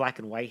 It's black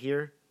and white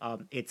here.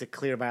 It's a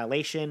clear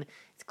violation.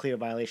 It's a clear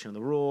violation of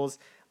the rules.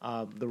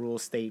 The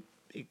rules state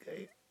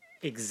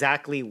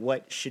exactly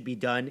what should be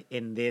done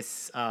in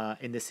this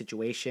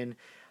situation.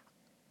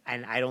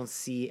 And I don't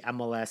see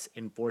MLS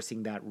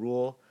enforcing that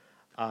rule.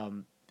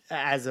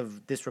 As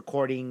of this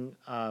recording,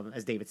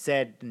 as David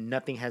said,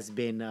 nothing has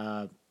been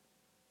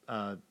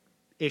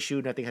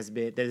issued.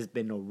 There's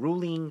been no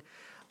ruling.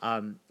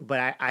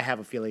 But I have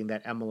a feeling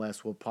that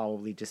MLS will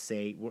probably just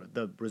say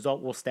the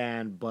result will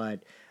stand,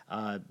 but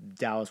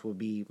Dallas will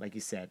be, like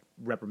you said,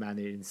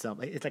 reprimanded in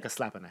some. It's like a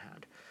slap in the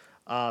hand.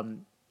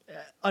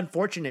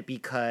 Unfortunate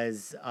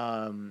because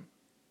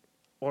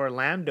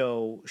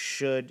Orlando,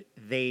 should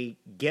they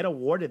get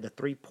awarded the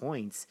 3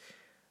 points,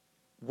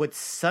 would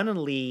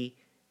suddenly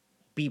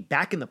be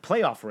back in the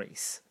playoff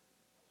race.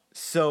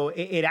 So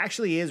it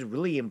actually is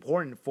really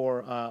important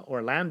for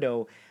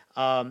Orlando.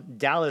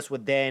 Dallas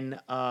would then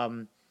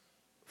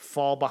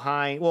fall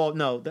behind. Well,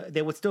 no,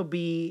 they would still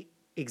be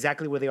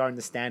exactly where they are in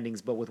the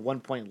standings, but with 1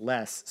 point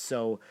less.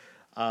 So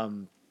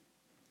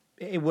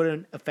it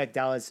wouldn't affect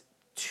Dallas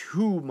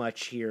too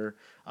much here.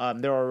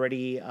 They're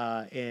already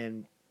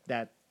in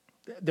that.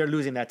 They're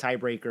losing that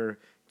tiebreaker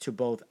to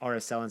both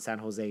RSL and San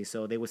Jose,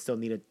 so they would still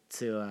need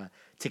to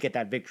get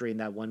that victory in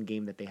that one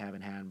game that they have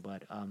in hand.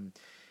 But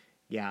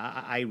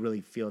yeah, I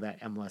really feel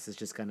that MLS is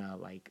just gonna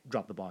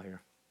drop the ball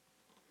here.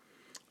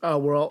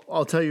 Well,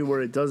 I'll tell you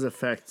where it does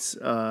affect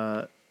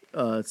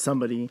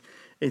somebody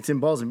It's in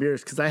balls and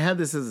beers because I had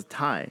this as a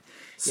tie.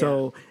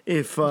 So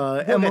if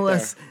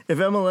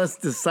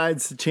MLS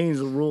decides to change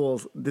the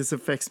rules, this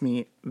affects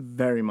me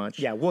very much.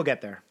 Yeah, we'll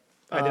get there.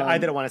 I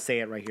didn't want to say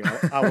it right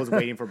here. I was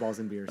waiting for balls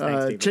and beers.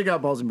 Thanks, David. Check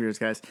out balls and beers,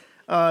 guys.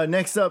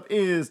 Next up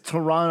is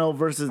Toronto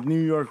versus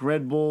New York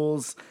Red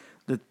Bulls.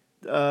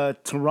 The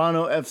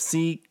Toronto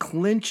FC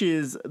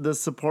clinches the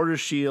Supporter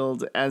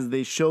Shield as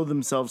they show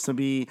themselves to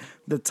be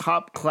the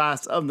top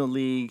class of the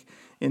league.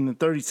 In the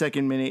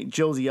 32nd minute,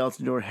 Josie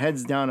Altidore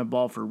heads down a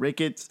ball for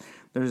Ricketts.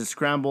 There's a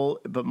scramble,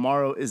 but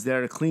Morrow is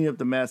there to clean up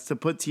the mess to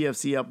put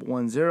TFC up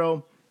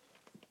 1-0.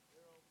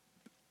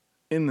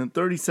 In the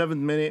 37th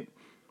minute,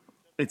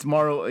 it's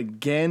Morrow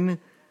again.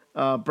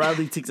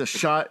 Bradley takes a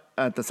shot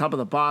at the top of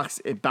the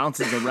box. It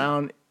bounces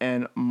around,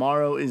 and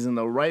Morrow is in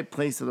the right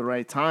place at the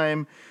right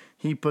time.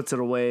 He puts it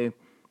away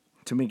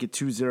to make it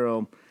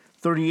 2-0.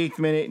 38th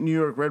minute, New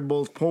York Red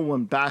Bulls pull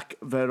one back.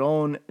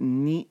 Veron,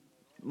 neat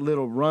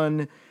little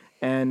run,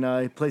 and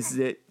he places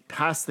it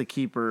past the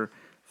keeper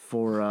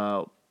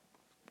for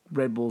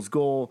Red Bulls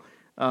goal.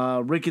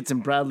 Ricketts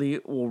and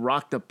Bradley will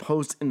rock the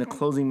post in the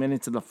closing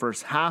minutes of the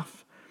first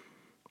half.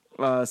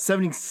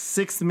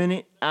 76th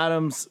minute,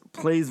 Adams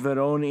plays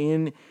Veron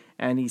in,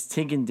 and he's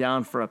taken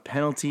down for a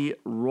penalty.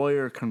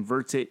 Royer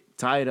converts it,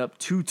 tie it up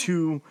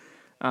 2-2.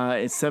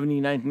 It's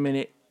 79th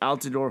minute,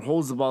 Altidore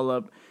holds the ball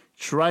up,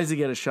 tries to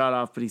get a shot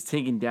off, but he's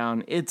taken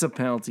down. It's a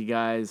penalty,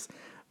 guys.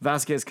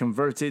 Vasquez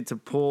converts it to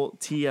pull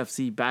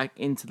TFC back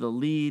into the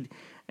lead.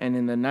 And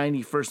in the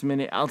 91st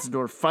minute,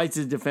 Altidore fights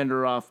his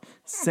defender off,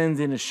 sends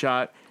in a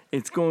shot.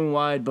 It's going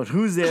wide, but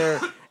who's there?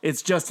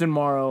 It's Justin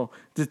Morrow,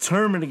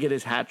 determined to get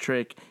his hat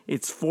trick.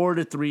 It's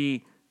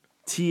 4-3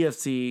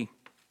 TFC.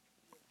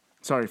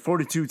 Sorry,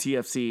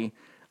 4-2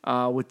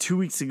 TFC. With 2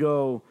 weeks to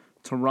go,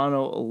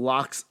 Toronto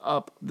locks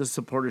up the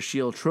Supporter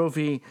Shield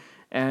trophy,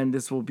 and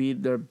this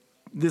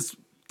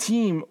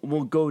team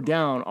will go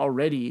down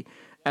already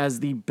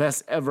as the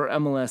best ever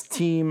MLS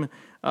team.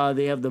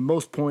 They have the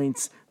most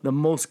points, the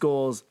most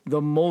goals,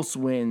 the most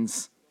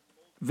wins.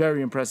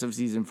 Very impressive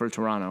season for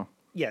Toronto.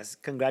 Yes,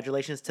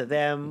 congratulations to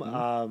them.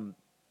 Mm-hmm.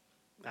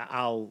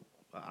 I'll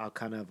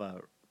kind of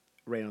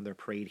rain on their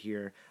parade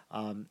here.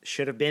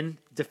 Should have been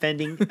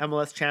defending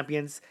MLS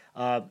champions.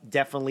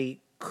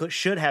 Definitely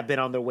should have been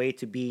on their way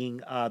to being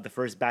the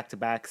first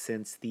back-to-back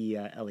since the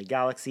LA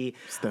Galaxy.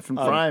 Stephen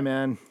Fry,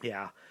 man.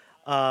 Yeah.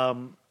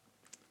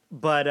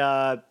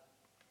 But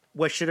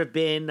what should have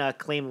been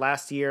claimed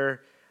last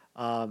year,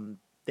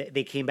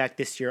 they came back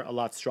this year a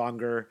lot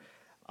stronger.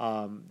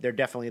 They're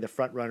definitely the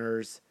front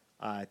runners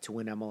to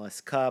win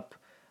MLS Cup.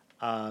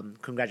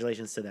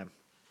 Congratulations to them.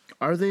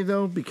 Are they,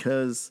 though?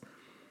 Because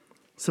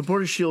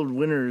Supporter Shield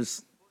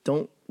winners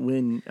don't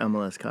win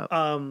MLS Cup.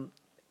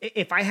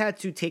 If I had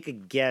to take a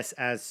guess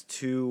as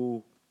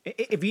to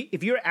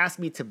if you're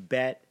asking me to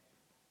bet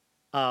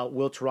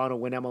will Toronto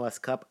win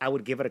MLS Cup, I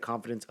would give it a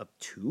confidence of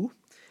 2.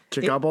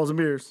 Check out balls and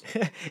beers.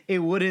 It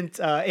wouldn't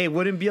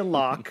be a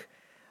lock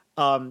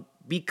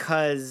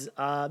because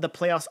the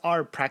playoffs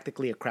are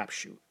practically a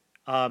crapshoot.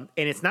 And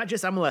it's not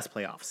just MLS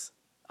playoffs.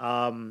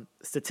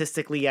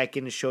 Statistically, I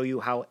can show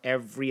you how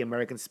every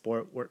American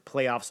sport where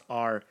playoffs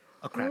are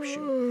a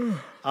crapshoot.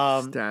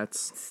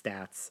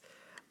 Stats.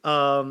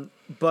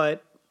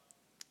 But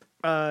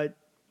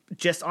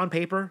just on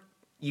paper,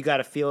 you got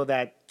to feel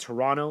that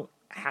Toronto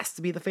has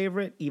to be the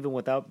favorite, even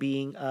without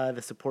being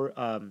the support.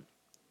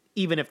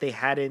 Even if they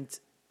hadn't.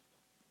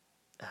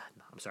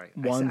 I'm sorry.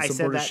 I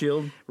Supporter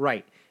Shield.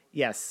 Right.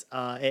 Yes,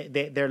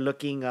 they're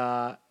looking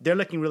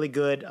really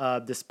good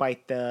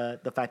despite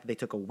the fact that they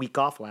took a week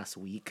off last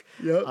week.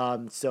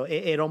 Yep. So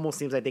it almost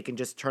seems like they can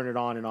just turn it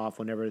on and off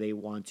whenever they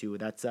want to.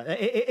 That's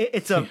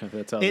it's a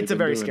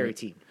very scary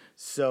team.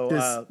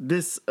 So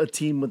this a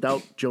team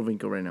without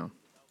Jovinko right now.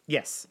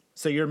 Yes.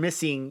 So you're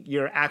missing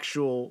your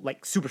actual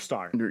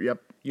superstar.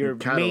 Your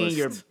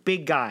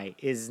big guy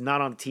is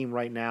not on the team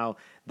right now.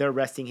 They're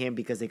resting him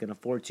because they can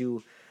afford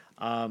to.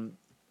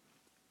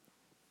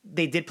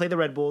 They did play the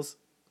Red Bulls.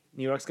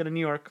 New York's going to New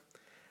York.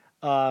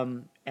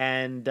 Without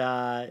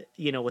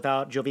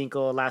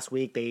Jovinko last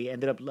week, they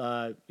ended up,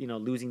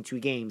 losing 2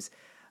 games.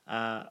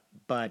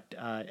 But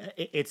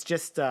it's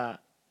just,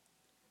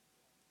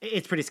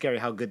 it's pretty scary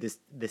how good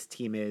this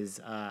team is.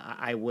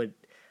 I would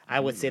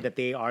say that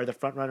they are the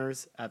front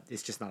runners.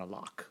 It's just not a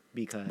lock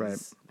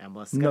because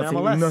MLS.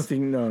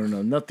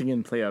 Nothing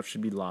in playoffs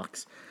should be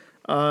locks.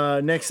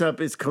 Next up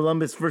is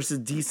Columbus versus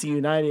DC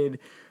United.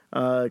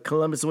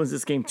 Columbus wins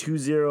this game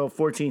 2-0.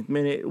 14th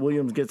minute,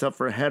 Williams gets up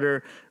for a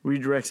header,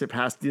 redirects it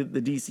past the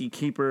DC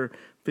keeper.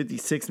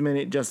 56th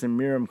minute, Justin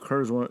Miram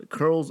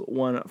curls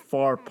one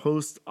far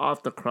post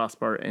off the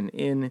crossbar and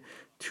in.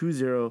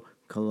 2-0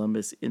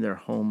 Columbus in their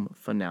home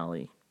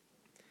finale.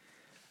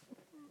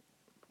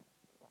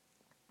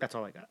 That's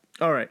all I got.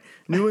 All right.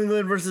 New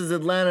England versus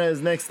Atlanta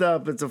is next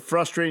up. It's a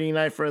frustrating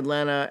night for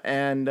Atlanta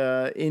and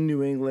in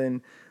New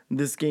England.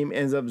 This game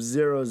ends up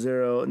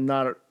 0-0.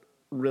 Not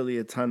really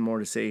a ton more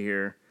to say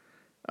here.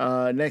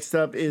 Next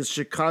up is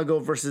Chicago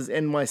versus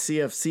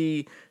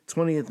NYCFC.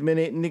 20th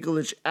minute,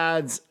 Nikolic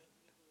adds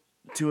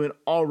to an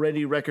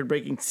already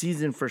record-breaking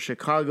season for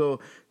Chicago,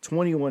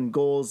 21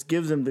 goals,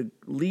 gives him the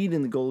lead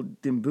in the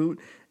Golden Boot,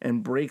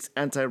 and breaks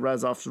Ante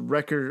Razov's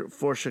record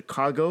for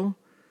Chicago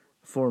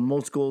for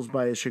most goals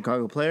by a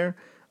Chicago player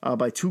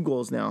by 2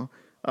 goals now.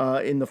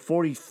 In the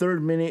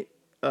 43rd minute,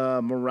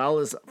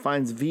 Morales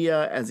finds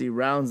Villa as he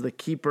rounds the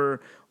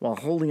keeper while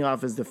holding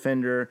off his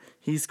defender.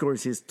 He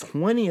scores his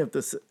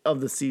 20th of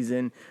the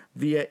season,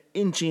 Villa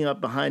inching up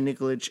behind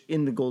Nikolic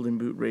in the Golden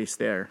Boot race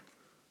there.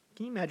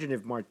 Can you imagine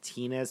if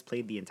Martinez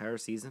played the entire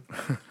season?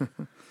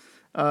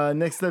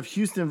 Next up,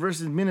 Houston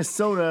versus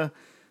Minnesota.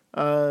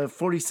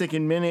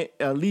 42nd minute,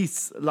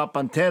 Elise La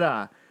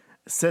Pantera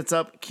sets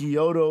up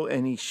Kyoto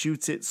and he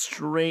shoots it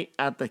straight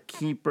at the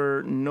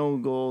keeper. No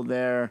goal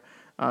there.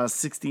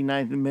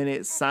 69th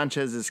minute,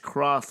 Sanchez's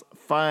cross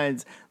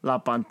finds La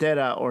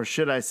Pantera, or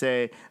should I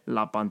say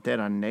La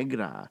Pantera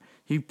Negra.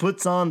 He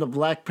puts on the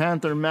Black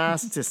Panther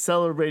mask to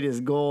celebrate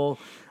his goal.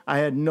 I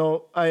had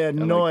no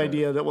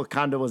idea that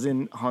Wakanda was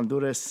in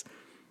Honduras.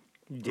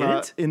 You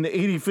didn't? In the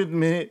 85th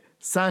minute,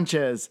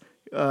 Sanchez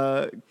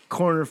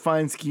corner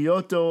finds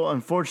Kyoto.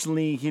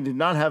 Unfortunately, he did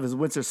not have his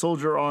Winter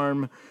Soldier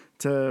arm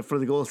for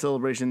the goal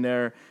celebration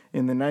there.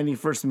 In the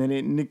 91st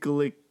minute,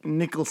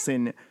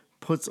 Nicholson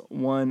puts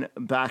one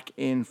back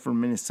in for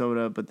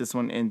Minnesota, but this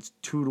one ends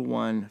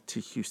 2-1 to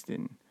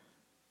Houston.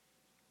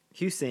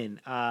 Houston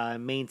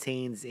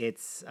maintains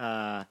its,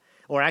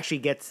 or actually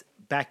gets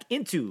back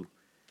into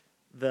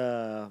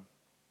the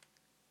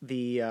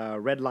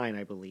red line,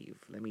 I believe.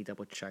 Let me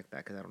double check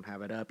that because I don't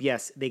have it up.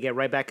 Yes, they get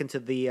right back into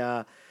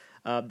the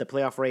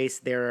playoff race.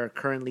 They're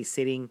currently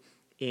sitting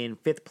in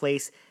 5th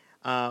place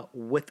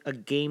with a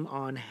game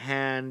on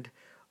hand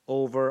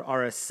over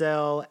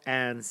RSL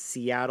and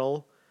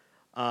Seattle,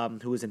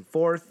 who is in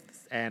 4th,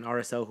 and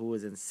RSL, who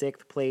is in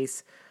 6th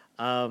place.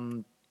 I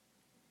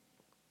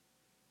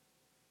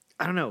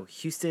don't know.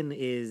 Houston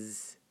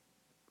is...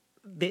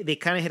 They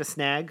kind of hit a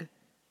snag.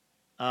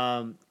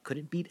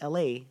 Couldn't beat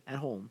LA at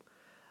home.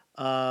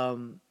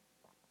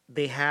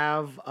 They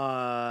have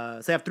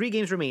 3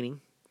 games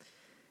remaining.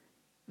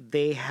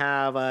 They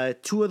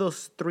have 2 of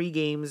those 3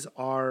 games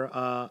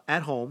are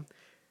at home.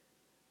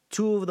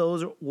 2 of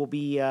those will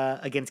be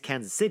against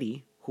Kansas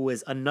City, who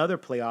is another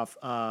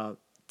playoff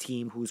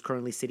team who's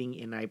currently sitting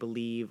in, I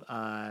believe,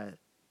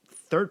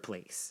 3rd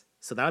place.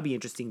 So that'll be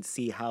interesting to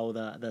see how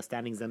the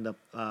standings end up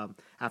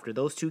after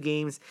those 2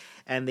 games.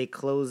 And they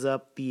close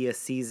up the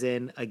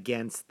season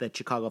against the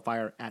Chicago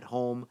Fire at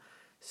home.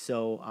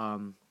 So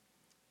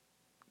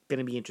going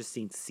to be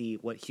interesting to see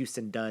what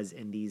Houston does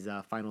in these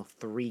final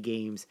 3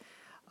 games.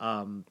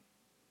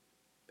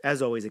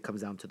 As always, it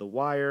comes down to the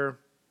wire.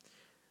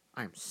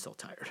 I'm so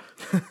tired.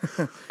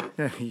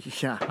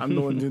 Yeah, I'm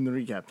the one doing the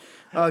recap.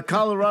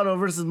 Colorado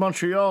versus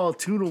Montreal,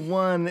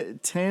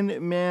 2-1,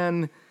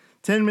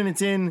 10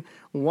 minutes in,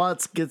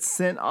 Watts gets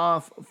sent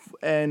off,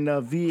 and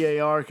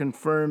VAR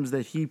confirms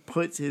that he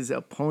puts his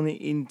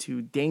opponent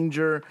into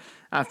danger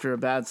after a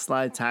bad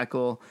slide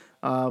tackle.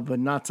 But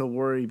not to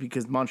worry,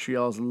 because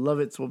Montreal's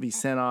Lovitz will be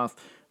sent off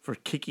for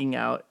kicking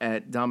out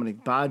at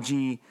Dominic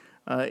Badji.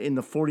 In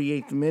the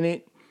 48th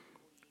minute,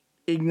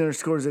 Igner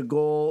scores a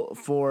goal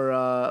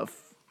for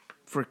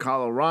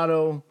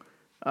Colorado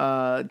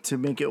to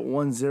make it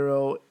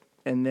 1-0.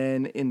 And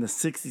then in the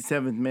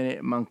 67th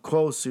minute,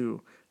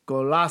 Mancosu,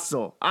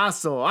 golazo,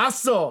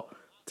 aso,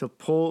 to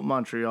pull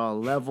Montreal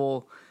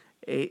level.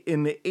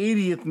 In the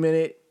 80th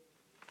minute,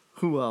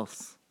 who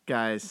else,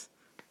 guys?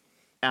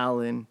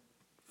 Allen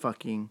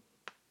fucking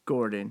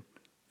Gordon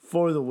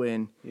for the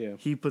win. Yeah.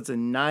 He puts a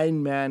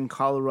 9-man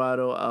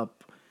Colorado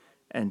up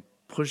and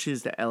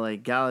pushes the LA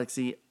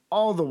Galaxy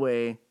all the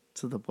way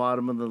to the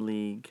bottom of the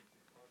league.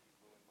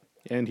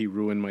 And he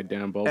ruined my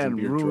damn balls and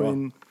beard draw. And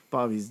ruined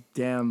Bobby's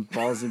damn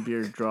balls and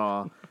beard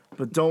draw.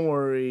 But don't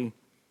worry,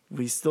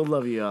 we still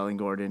love you, Alan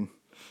Gordon.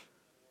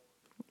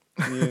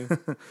 Yeah.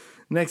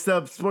 Next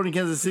up, Sporting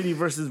Kansas City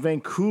versus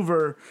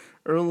Vancouver.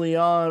 Early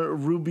on,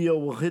 Rubio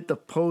will hit the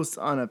post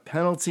on a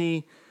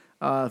penalty.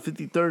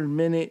 53rd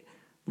minute,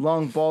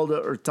 long ball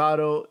to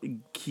Hurtado.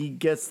 He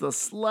gets the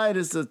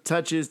slightest of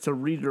touches to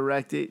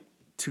redirect it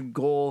to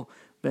goal.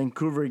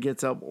 Vancouver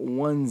gets up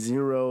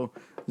 1-0.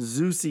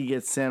 Zusi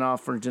gets sent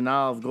off for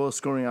denial of goal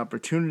scoring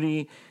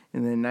opportunity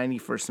in the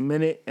 91st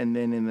minute. And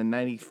then in the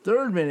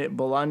 93rd minute,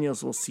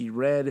 Bolaños will see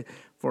red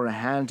for a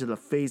hand to the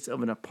face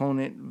of an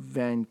opponent.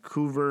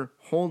 Vancouver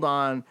hold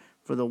on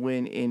for the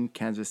win in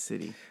Kansas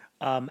City.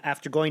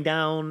 After going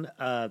down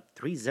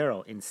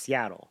 3-0 in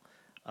Seattle,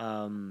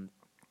 and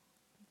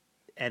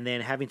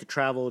then having to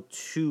travel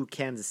to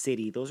Kansas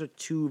City, those are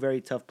 2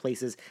 very tough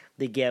places.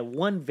 They get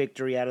 1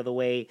 victory out of the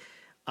way.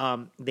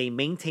 They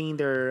maintain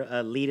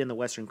their lead in the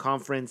Western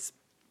Conference.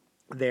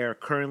 They're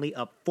currently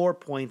up 4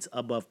 points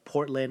above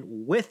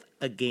Portland with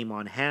a game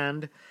on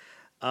hand.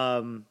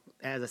 As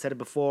I said it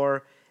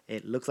before,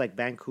 it looks like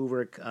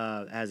Vancouver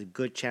has a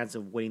good chance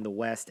of winning the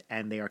West,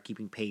 and they are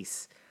keeping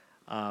pace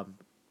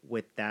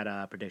with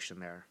that prediction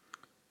there.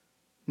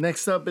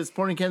 Next up is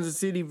Sporting Kansas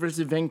City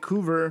versus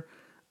Vancouver.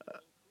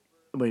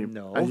 Wait,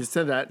 No. I just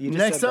said that. You just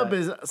Next said up that.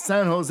 is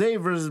San Jose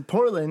versus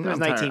Portland. There's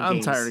 19 I'm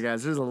games. tired,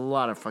 guys. There's a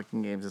lot of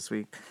fucking games this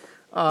week.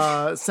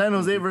 San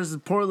Jose versus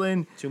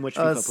Portland. Too much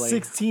FIFA play.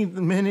 16th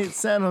minute,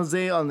 San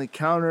Jose on the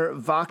counter.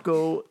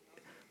 Vaco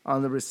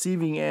on the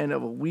receiving end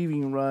of a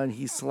weaving run.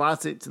 He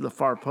slots it to the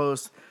far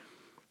post.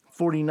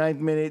 49th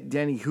minute,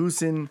 Danny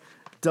Houston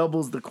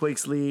doubles the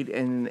Quakes lead.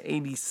 And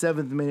in the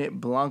 87th minute,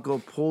 Blanco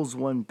pulls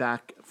one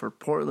back for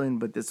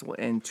Portland, but this will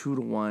end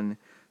 2-1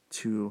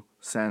 to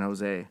San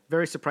Jose.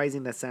 Very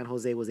surprising that San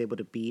Jose was able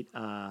to beat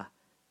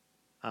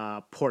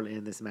Portland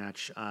in this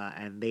match,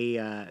 and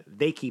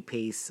they keep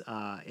pace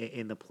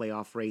in the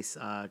playoff race,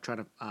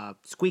 trying to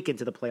squeak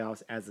into the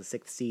playoffs as the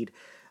 6th seed.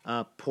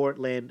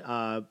 Portland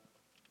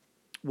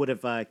would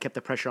have kept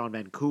the pressure on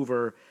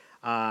Vancouver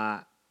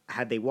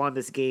had they won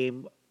this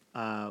game.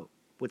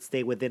 Would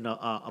stay within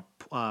a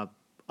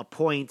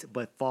point,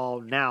 but fall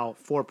now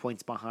 4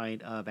 points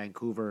behind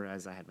Vancouver,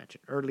 as I had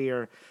mentioned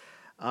earlier.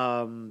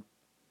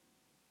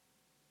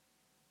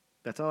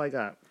 That's all I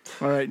got.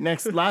 All right,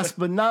 next, last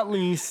but not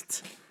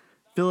least,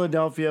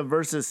 Philadelphia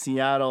versus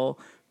Seattle.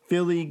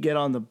 Philly get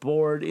on the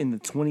board in the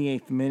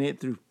 28th minute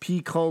through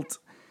Picoult,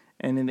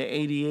 and in the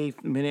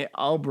 88th minute,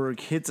 Alberg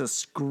hits a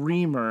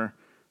screamer.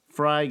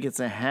 Fry gets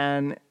a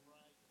hand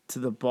to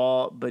the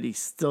ball, but he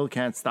still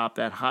can't stop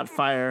that hot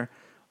fire.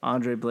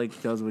 Andre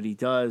Blake does what he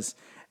does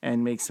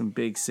and makes some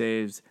big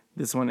saves.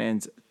 This one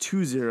ends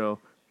 2-0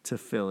 to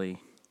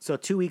Philly. So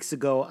 2 weeks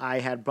ago,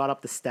 I had brought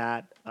up the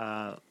stat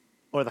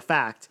or the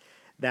fact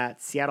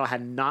that Seattle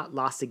had not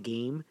lost a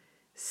game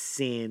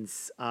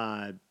since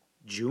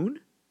June,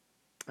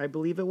 I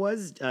believe it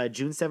was,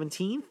 June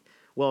 17th.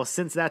 Well,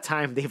 since that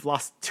time, they've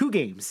lost 2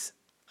 games,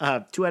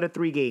 2 out of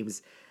 3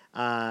 games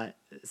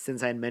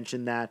since I had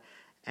mentioned that.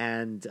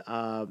 And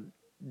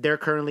they're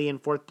currently in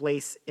 4th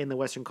place in the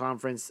Western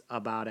Conference,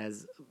 about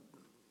as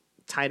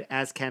tight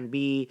as can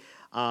be.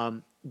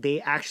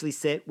 They actually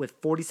sit with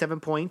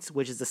 47 points,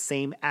 which is the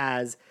same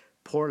as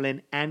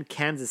Portland and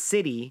Kansas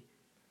City.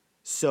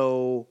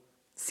 So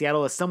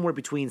Seattle is somewhere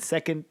between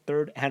 2nd,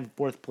 3rd, and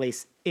 4th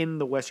place in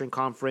the Western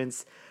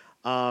Conference.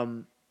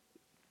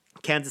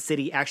 Kansas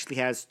City actually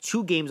has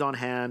 2 games on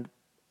hand,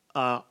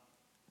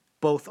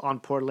 both on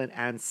Portland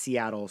and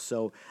Seattle.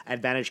 So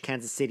advantage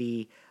Kansas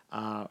City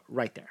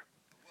right there.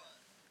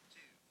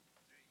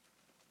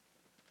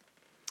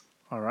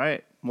 All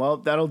right. Well,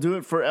 that'll do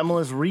it for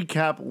MLS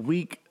Recap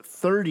Week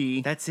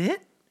 30. That's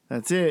it?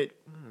 That's it.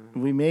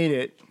 We made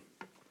it.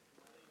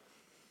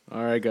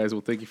 All right, guys.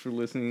 Well, thank you for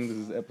listening.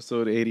 This is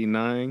episode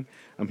 89.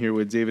 I'm here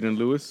with David and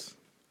Lewis.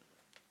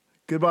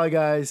 Goodbye,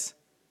 guys.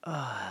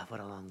 What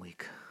a long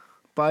week.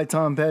 Bye,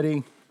 Tom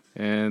Petty.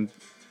 And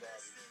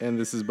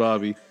this is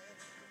Bobby.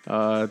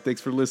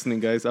 Thanks for listening,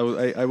 guys.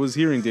 I was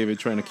hearing David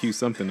trying to cue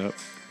something up.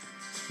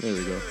 There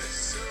we go.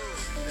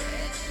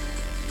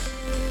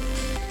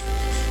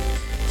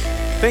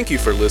 Thank you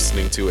for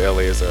listening to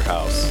LA is Our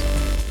House.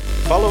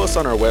 Follow us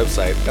on our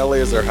website,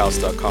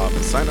 laisourhouse.com,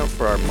 and sign up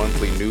for our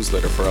monthly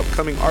newsletter for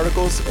upcoming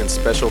articles and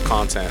special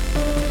content.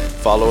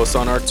 Follow us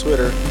on our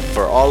Twitter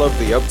for all of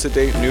the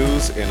up-to-date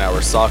news in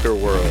our soccer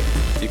world.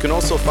 You can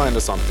also find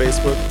us on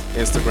Facebook,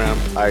 Instagram,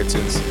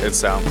 iTunes, and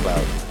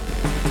SoundCloud.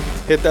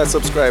 Hit that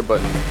subscribe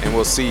button, and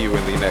we'll see you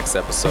in the next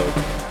episode.